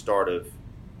think, the start of,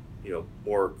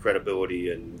 more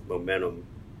credibility and momentum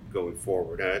going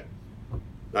forward.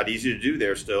 Not easy to do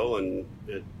there still, and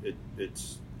it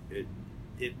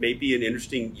may be an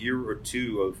interesting year or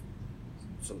two of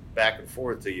some back and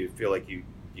forth till you feel like you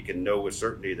can know with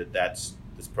certainty that this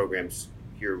program's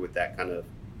here with that kind of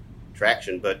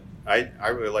traction. But I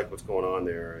really like what's going on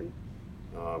there, and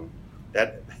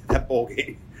that bowl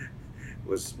game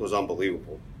was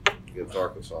unbelievable. against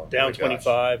Arkansas. Down My gosh.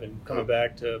 25 and coming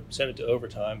back to send it to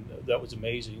overtime. That was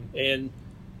amazing. And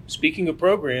speaking of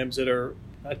programs that are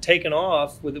taken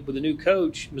off with a new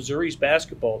coach, Missouri's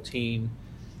basketball team,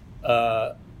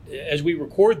 as we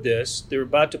record this, they're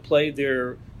about to play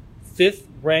their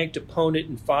fifth-ranked opponent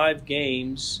in 5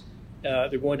 games.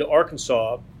 They're going to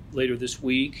Arkansas later this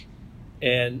week,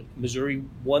 and Missouri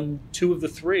won 2 of the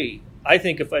 3. I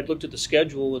think if I'd looked at the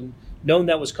schedule and known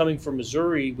that was coming from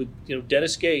Missouri with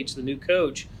Dennis Gates, the new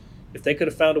coach, if they could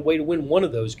have found a way to win one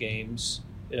of those games,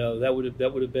 that would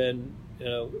have been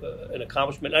an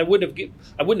accomplishment. I wouldn't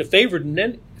have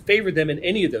favored them in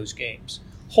any of those games.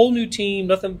 Whole new team,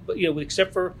 nothing but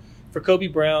except for Kobe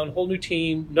Brown, whole new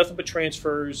team, nothing but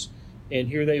transfers, and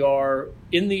here they are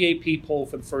in the AP poll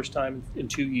for the first time in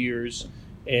 2 years.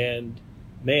 And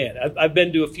man, I've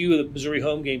been to a few of the Missouri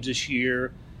home games this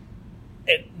year,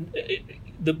 and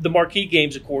the marquee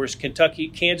games, of course,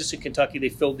 Kansas and Kentucky, they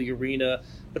filled the arena,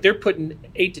 but they're putting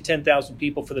 8,000 to 10,000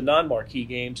 people for the non-marquee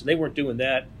games, and they weren't doing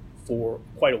that for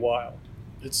quite a while.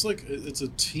 It's a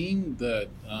team that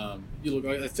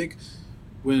I think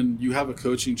when you have a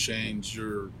coaching change,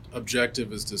 your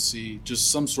objective is to see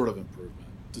just some sort of improvement,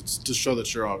 to show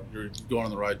that you're going in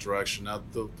the right direction. Now,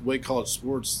 the way college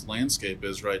sports landscape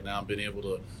is right now, being able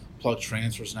to plug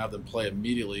transfers and have them play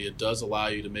immediately, it does allow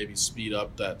you to maybe speed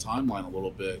up that timeline a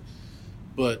little bit.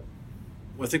 But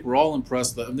I think we're all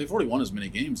impressed that they've already won as many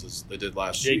games as they did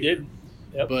last year. They did.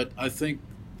 Yep. But I think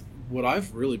what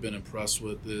I've really been impressed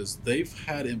with is they've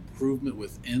had improvement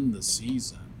within the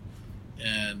season.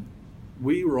 And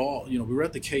we were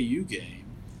at the KU game,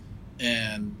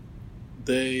 and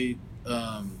they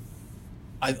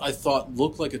I thought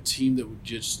looked like a team that would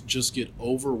just get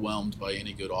overwhelmed by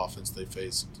any good offense they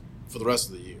faced for the rest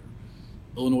of the year.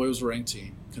 Illinois was a ranked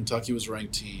team. Kentucky was a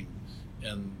ranked team.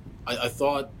 And I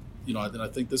thought, and I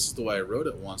think this is the way I wrote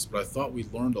it once, but I thought we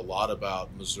learned a lot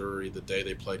about Missouri the day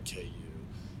they played KU.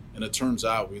 And it turns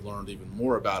out we learned even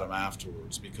more about them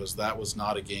afterwards, because that was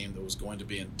not a game that was going to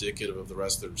be indicative of the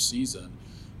rest of their season.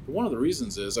 But one of the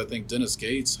reasons is I think Dennis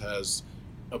Gates has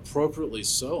appropriately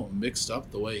so mixed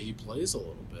up the way he plays a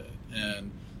little bit.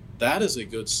 And that is a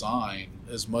good sign,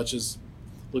 as much as,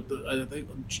 look, I think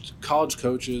college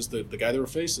coaches, the guy they were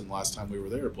facing last time we were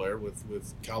there, Blair,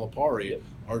 with Calipari, Yep,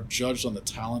 are judged on the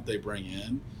talent they bring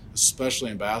in,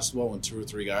 especially in basketball when 2 or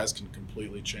 3 guys can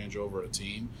completely change over a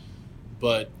team.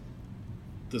 But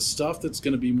the stuff that's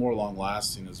going to be more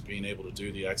long-lasting is being able to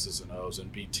do the X's and O's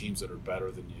and beat teams that are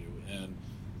better than you. And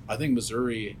I think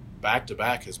Missouri,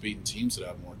 back-to-back, has beaten teams that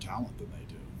have more talent than they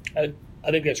do.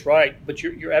 I think that's right, but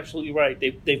you're absolutely right.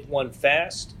 They've won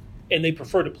fast, and they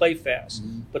prefer to play fast,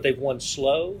 but they've won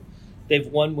slow. They've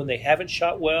won when they haven't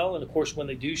shot well, and, of course, when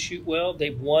they do shoot well.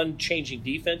 They've won changing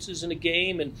defenses in a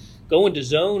game, and going to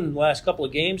zone in the last couple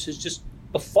of games has just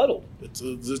befuddled. It's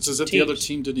as if the other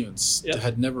team didn't even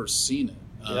had never seen it.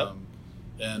 Yep.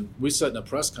 And we sat in a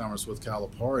press conference with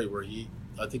Calipari where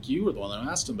I think you were the one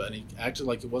that asked him about it, and he acted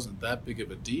like it wasn't that big of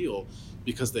a deal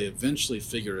because they eventually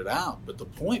figured it out. But the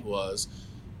point was,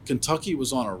 Kentucky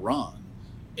was on a run,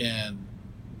 and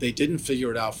they didn't figure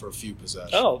it out for a few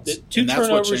possessions. Oh, 2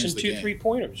 turnovers and 2 game.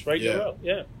 3-pointers right in a row.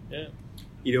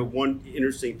 Yeah. One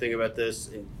interesting thing about this,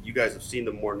 and you guys have seen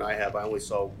them more than I have. I only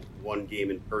saw one game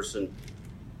in person,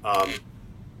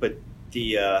 but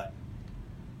the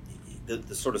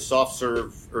sort of soft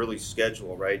serve early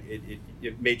schedule, right?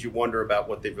 It made you wonder about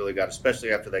what they've really got,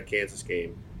 especially after that Kansas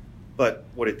game. But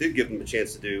what it did give them a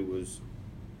chance to do was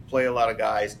play a lot of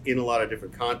guys in a lot of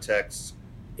different contexts,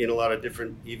 in a lot of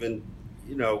different, even,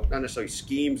 not necessarily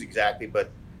schemes exactly, but,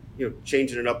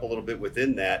 changing it up a little bit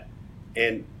within that.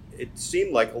 And it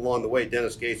seemed like along the way,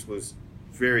 Dennis Gates was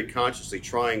very consciously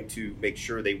trying to make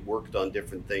sure they worked on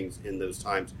different things in those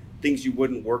times, things you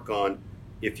wouldn't work on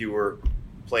if you were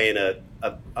playing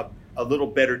a little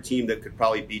better team that could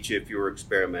probably beat you if you were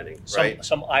experimenting, right?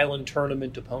 Some island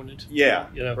tournament opponent. Yeah,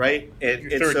 right? And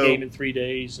your third game in 3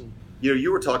 days. And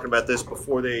you were talking about this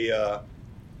before the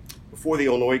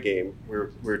Illinois game. We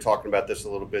were talking about this a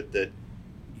little bit, that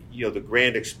the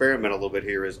grand experiment a little bit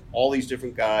here is all these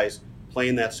different guys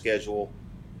playing that schedule.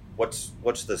 What's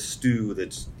the stew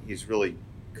he's really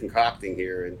concocting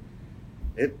here?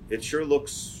 And it sure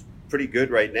looks pretty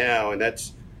good right now. And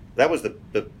that was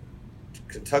the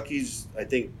Kentucky's, I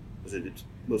think, was it its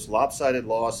most lopsided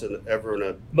loss ever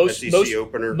in a SEC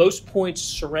opener. Most points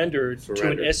surrendered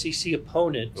to an SEC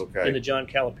opponent in the John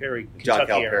Calipari Kentucky John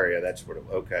Calipari, era. that's what.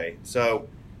 Okay, so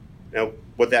now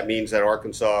what that means at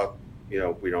Arkansas,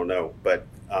 we don't know, but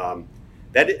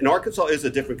and Arkansas is a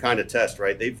different kind of test,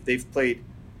 right? They've played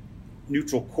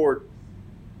neutral court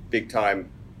big time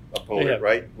opponent,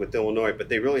 right, with Illinois, but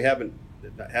they really haven't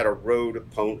had a road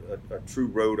opponent, a true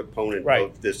road opponent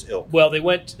of this ilk. Well, they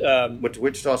went to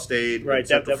Wichita State, right?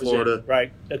 Central Florida, it,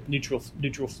 right? At neutral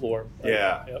floor.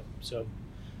 Yeah. Yep. So,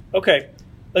 okay,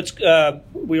 let's.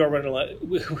 We are running a lot.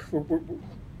 We're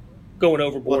going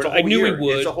overboard. Well, I knew we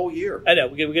would. It's a whole year. I know.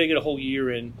 We got to get a whole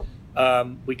year in.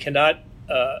 We cannot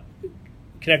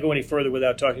go any further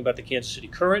without talking about the Kansas City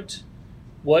Current.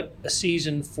 What a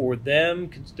season for them!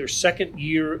 Their second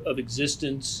year of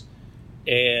existence,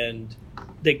 and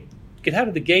they get out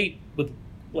of the gate with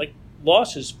like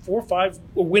losses, 4 or 5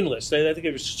 or winless. I think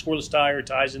there's scoreless tie or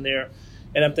ties in there,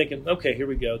 and I'm thinking, okay, here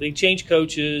we go. They changed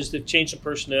coaches, they've changed some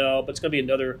personnel, but it's going to be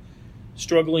another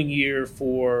struggling year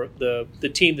for the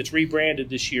team that's rebranded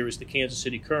this year as the Kansas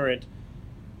City Current.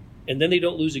 And then they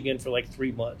don't lose again for like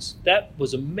 3 months. That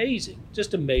was amazing,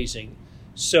 just amazing.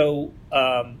 So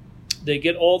they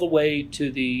get all the way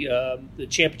to the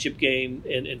championship game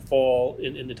in fall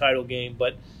in the title game,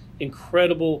 but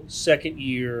incredible second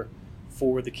year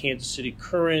for the Kansas City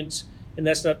Current. And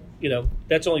that's not,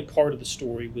 that's only part of the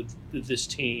story with this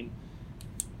team.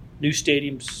 New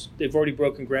stadiums, they've already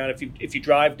broken ground. If you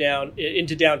drive down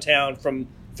into downtown from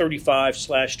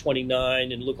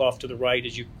 35/29 and look off to the right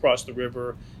as you cross the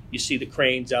river, you see the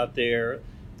cranes out there.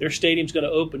 Their stadium's going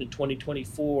to open in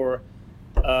 2024.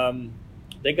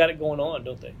 They got it going on,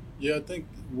 don't they? Yeah, I think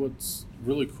what's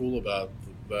really cool about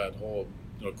that whole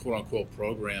quote-unquote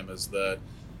program is that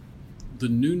the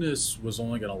newness was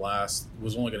only going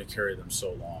to carry them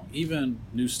so long. Even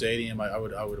new stadium, I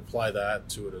would apply that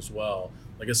to it as well.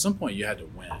 Like at some point you had to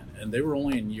win, and they were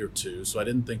only in year 2, so I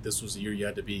didn't think this was the year you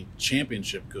had to be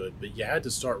championship good, but you had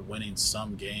to start winning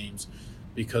some games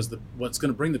because what's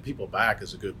going to bring the people back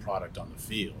is a good product on the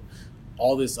field.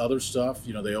 All this other stuff,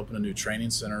 they open a new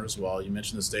training center as well. You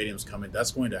mentioned the stadium's coming.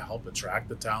 That's going to help attract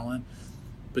the talent.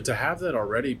 But to have that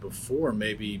already before,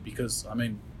 maybe, because,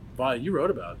 Vi, you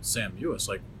wrote about Sam Mewis.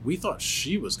 Like, we thought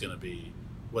she was going to be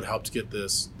what helped get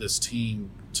this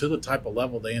team to the type of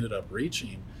level they ended up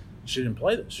reaching. She didn't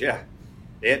play this year.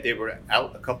 Yeah. They were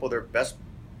out a couple of their best,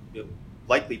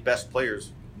 likely best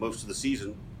players most of the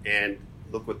season, and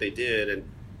look what they did.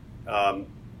 And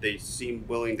they seem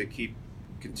willing to keep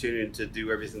continuing to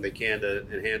do everything they can to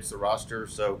enhance the roster.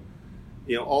 So,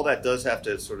 all that does have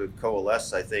to sort of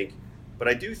coalesce, I think. But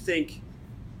I do think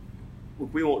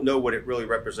we won't know what it really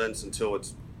represents until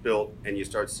it's built and you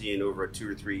start seeing over a 2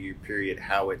 or 3 year period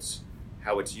how it's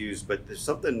used. But there's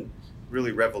something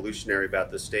really revolutionary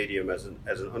about this stadium as an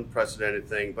unprecedented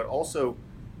thing, but also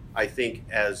I think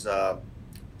as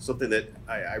something that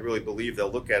I really believe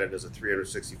they'll look at it as a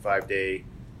 365-day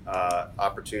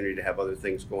opportunity to have other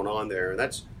things going on there. And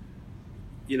that's,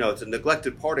 it's a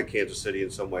neglected part of Kansas City in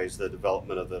some ways, the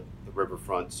development of the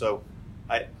riverfront. So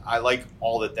I like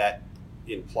all that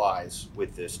implies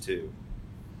with this too.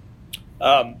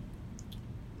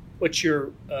 What's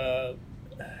your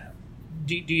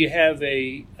do you have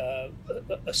a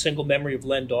single memory of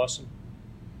Len Dawson?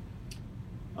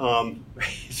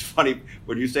 It's funny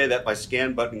when you say that. My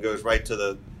scan button goes right to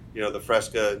the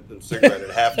Fresca and cigarette at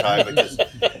halftime. Because,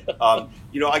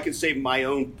 I can say my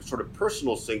own sort of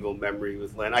personal single memory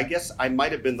with Len. I guess I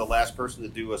might have been the last person to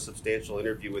do a substantial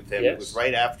interview with him. Yes. It was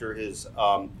right after his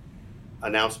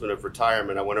announcement of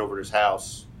retirement. I went over to his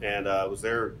house and was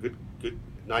there a good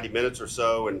 90 minutes or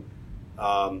so, and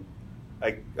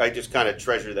I just kind of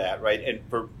treasure that, right? And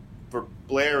for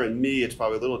Blair and me, it's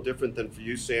probably a little different than for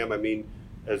you, Sam.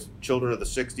 As children of the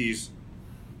 60s,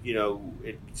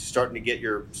 it's starting to get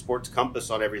your sports compass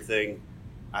on everything.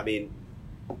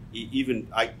 Even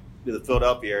in the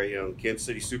Philadelphia area, Kansas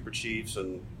City Super Chiefs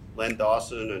and Len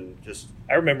Dawson, and just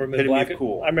I remember him in black.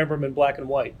 Cool. I remember him in black and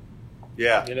white.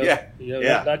 Yeah,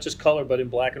 Not just color, but in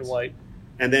black and white.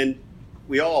 And then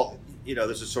we all,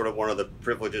 this is sort of one of the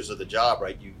privileges of the job,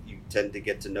 right? You tend to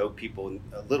get to know people in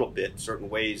a little bit, certain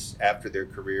ways after their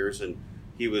careers, and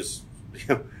he was,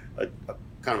 a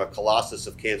kind of a colossus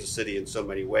of Kansas City in so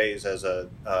many ways as a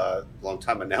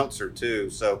longtime announcer too.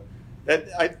 So that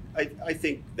I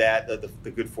think that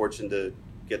the good fortune to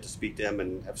get to speak to him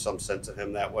and have some sense of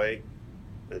him that way.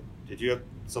 Did you have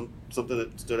something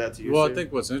that stood out to you? Well, Sam? I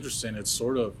think what's interesting, it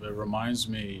reminds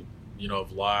me,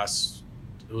 of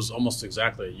it was almost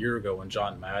exactly a year ago when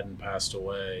John Madden passed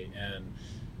away, and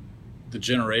the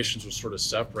generations were sort of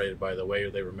separated by the way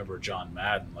they remember John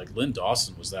Madden. Like Len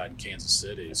Dawson was that in Kansas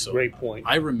City. That's a great point.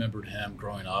 I remembered him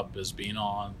growing up as being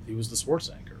he was the sports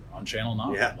anchor on Channel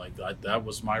 9. Yeah. Like that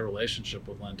was my relationship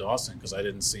with Len Dawson because I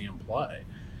didn't see him play.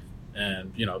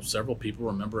 And, several people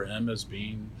remember him as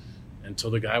being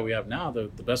until the guy we have now, the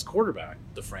best quarterback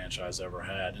the franchise ever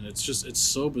had. And it's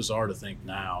so bizarre to think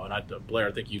now. And Blair,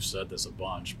 I think you've said this a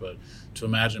bunch, but to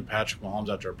imagine Patrick Mahomes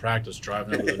after a practice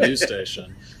driving over to the news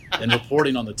station and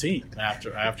reporting on the team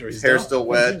after he's his hair's done. still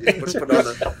wet.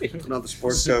 Put on the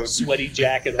sports coat. Sweaty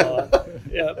jacket on.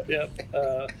 Yep.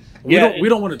 We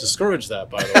don't want to discourage that,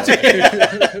 by the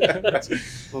way.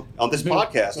 Well, on this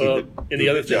podcast. And the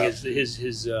other thing is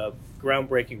his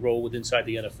groundbreaking role with Inside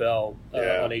the NFL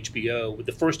on HBO, with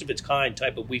the first of its kind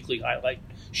type of weekly highlight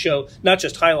show. Not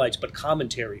just highlights, but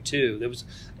commentary too.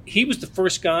 He was the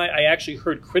first guy I actually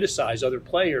heard criticize other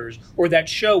players, or that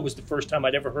show was the first time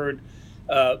I'd ever heard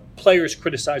players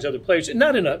criticize other players, and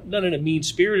not in a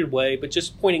mean-spirited way, but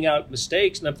just pointing out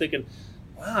mistakes. And I'm thinking,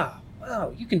 wow,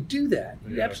 you can do that.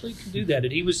 You absolutely can do that.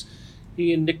 And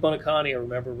he and Nick Buoniconti, I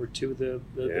remember, were two of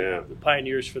the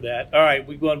pioneers for that. All right,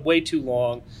 we've gone way too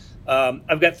long.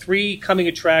 I've got 3 coming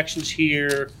attractions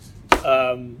here.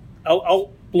 I'll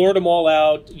blurt them all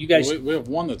out. You guys, we have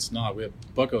one that's not. We have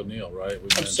Buck O'Neil, right?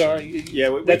 I'm sorry.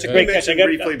 Yeah, that's a great catch.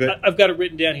 Briefly, I've got it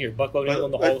written down here. Buck O'Neil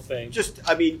in the Hall of Fame.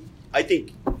 I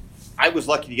think I was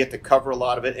lucky to get to cover a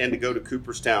lot of it and to go to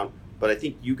Cooperstown, but I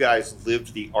think you guys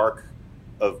lived the arc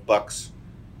of Buck's,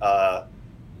 the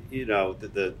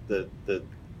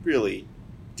really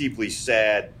deeply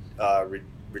sad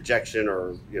rejection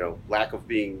or lack of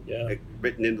being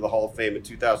written into the Hall of Fame in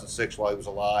 2006 while he was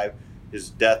alive, his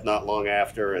death not long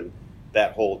after, and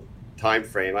that whole time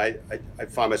frame. I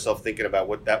find myself thinking about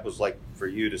what that was like for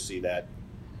you to see that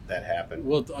happen.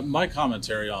 Well, my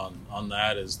commentary on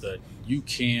that is that you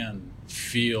can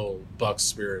feel Buck's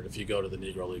spirit if you go to the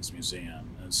Negro Leagues Museum.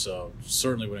 And so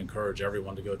certainly would encourage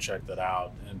everyone to go check that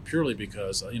out. And purely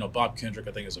because, Bob Kendrick,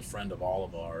 I think, is a friend of all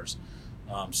of ours.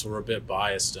 So we're a bit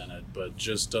biased in it, but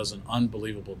just does an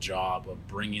unbelievable job of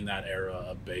bringing that era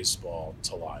of baseball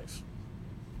to life.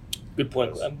 Good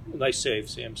point. Nice save,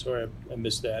 Sam. Sorry I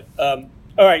missed that. All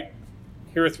right.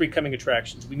 Here are 3 coming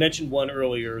attractions. We mentioned one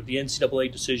earlier, the NCAA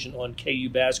decision on KU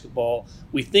basketball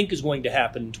we think is going to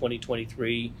happen in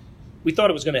 2023. We thought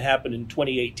it was going to happen in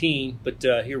 2018, but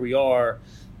here we are.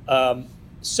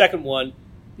 Second one,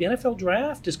 the NFL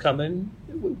draft is coming.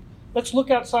 Let's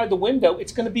look outside the window.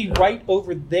 It's going to be right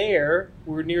over there.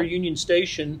 We're near Union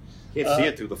Station. You can't see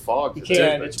it through the fog. You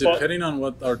can. Depending on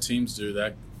what our teams do,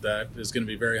 that is going to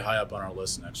be very high up on our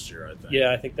list next year, I think.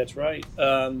 Yeah, I think that's right.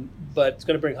 But it's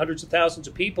going to bring hundreds of thousands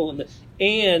of people, and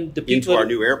the people into our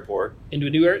new airport. Into a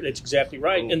new airport. That's exactly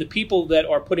right. Ooh. And the people that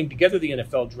are putting together the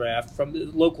NFL draft from the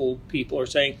local people are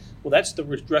saying, well, that's the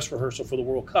dress rehearsal for the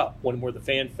World Cup, when we're the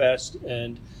Fan Fest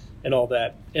and all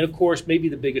that. And of course, maybe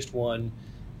the biggest one.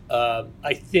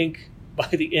 I think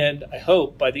I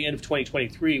hope by the end of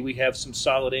 2023, we have some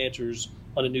solid answers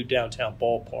on a new downtown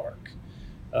ballpark.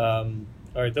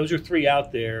 All right, those are 3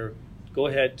 out there. Go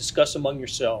ahead, discuss among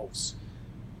yourselves.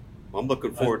 I'm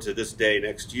looking forward to this day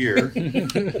next year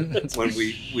when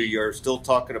we are still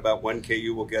talking about when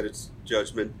KU will get its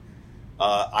judgment.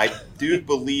 I do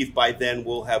believe by then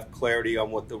we'll have clarity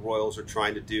on what the Royals are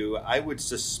trying to do.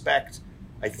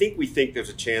 We think there's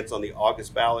a chance on the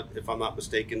August ballot, if I'm not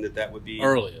mistaken, that would be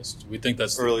earliest. We think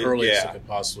that's the earliest it could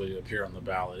possibly appear on the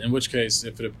ballot. In which case,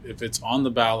 if it's on the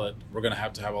ballot, we're going to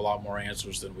have a lot more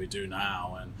answers than we do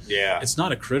now. And it's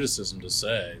not a criticism to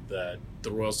say that the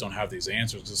Royals don't have these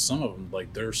answers, because some of them,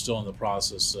 they're still in the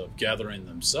process of gathering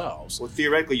themselves. Well,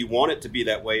 theoretically, you want it to be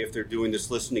that way if they're doing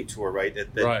this listening tour, right?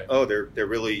 Right. Oh,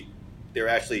 they're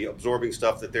actually absorbing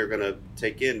stuff that they're going to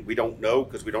take in. We don't know,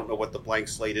 because we don't know what the blank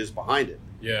slate is behind it.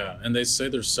 Yeah, and they say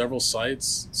there's several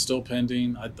sites still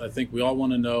pending. I think we all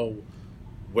want to know,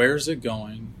 where's it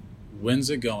going, when's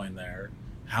it going there,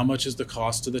 how much is the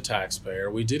cost to the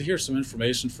taxpayer. We did hear some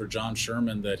information for John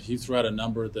Sherman that he threw out a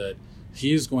number that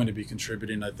he is going to be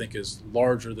contributing, I think, is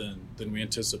larger than we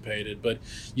anticipated. But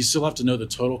you still have to know the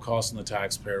total cost on the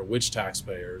taxpayer, which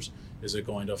taxpayers is it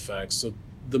going to affect. So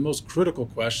the most critical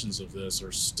questions of this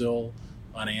are still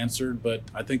unanswered, but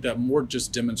I think that more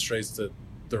just demonstrates that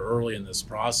they're early in this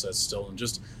process still, and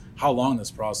just how long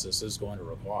this process is going to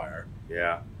require.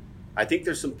 Yeah. I think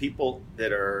there's some people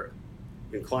that are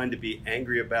inclined to be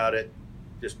angry about it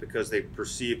just because they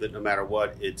perceive that no matter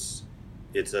what, it's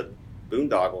a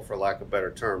boondoggle, for lack of a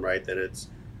better term, right?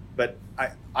 But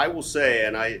I will say,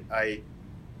 and I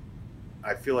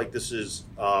feel like this is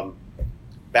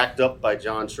backed up by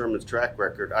John Sherman's track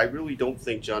record. I really don't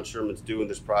think John Sherman's doing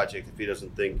this project if he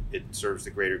doesn't think it serves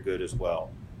the greater good as well.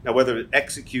 Now, whether it's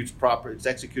executed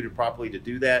properly to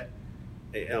do that,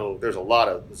 there's a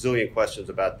zillion questions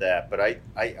about that. But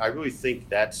I really think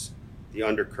that's the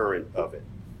undercurrent of it.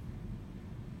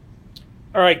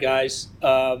 All right, guys.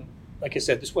 like I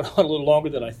said, this went on a little longer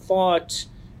than I thought.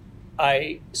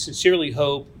 I sincerely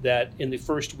hope that in the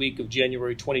first week of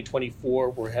January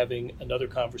 2024, we're having another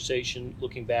conversation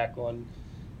looking back on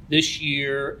this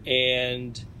year.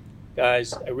 And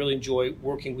guys, I really enjoy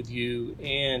working with you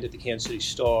and at the Kansas City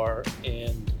Star.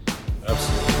 And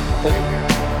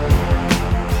Absolutely.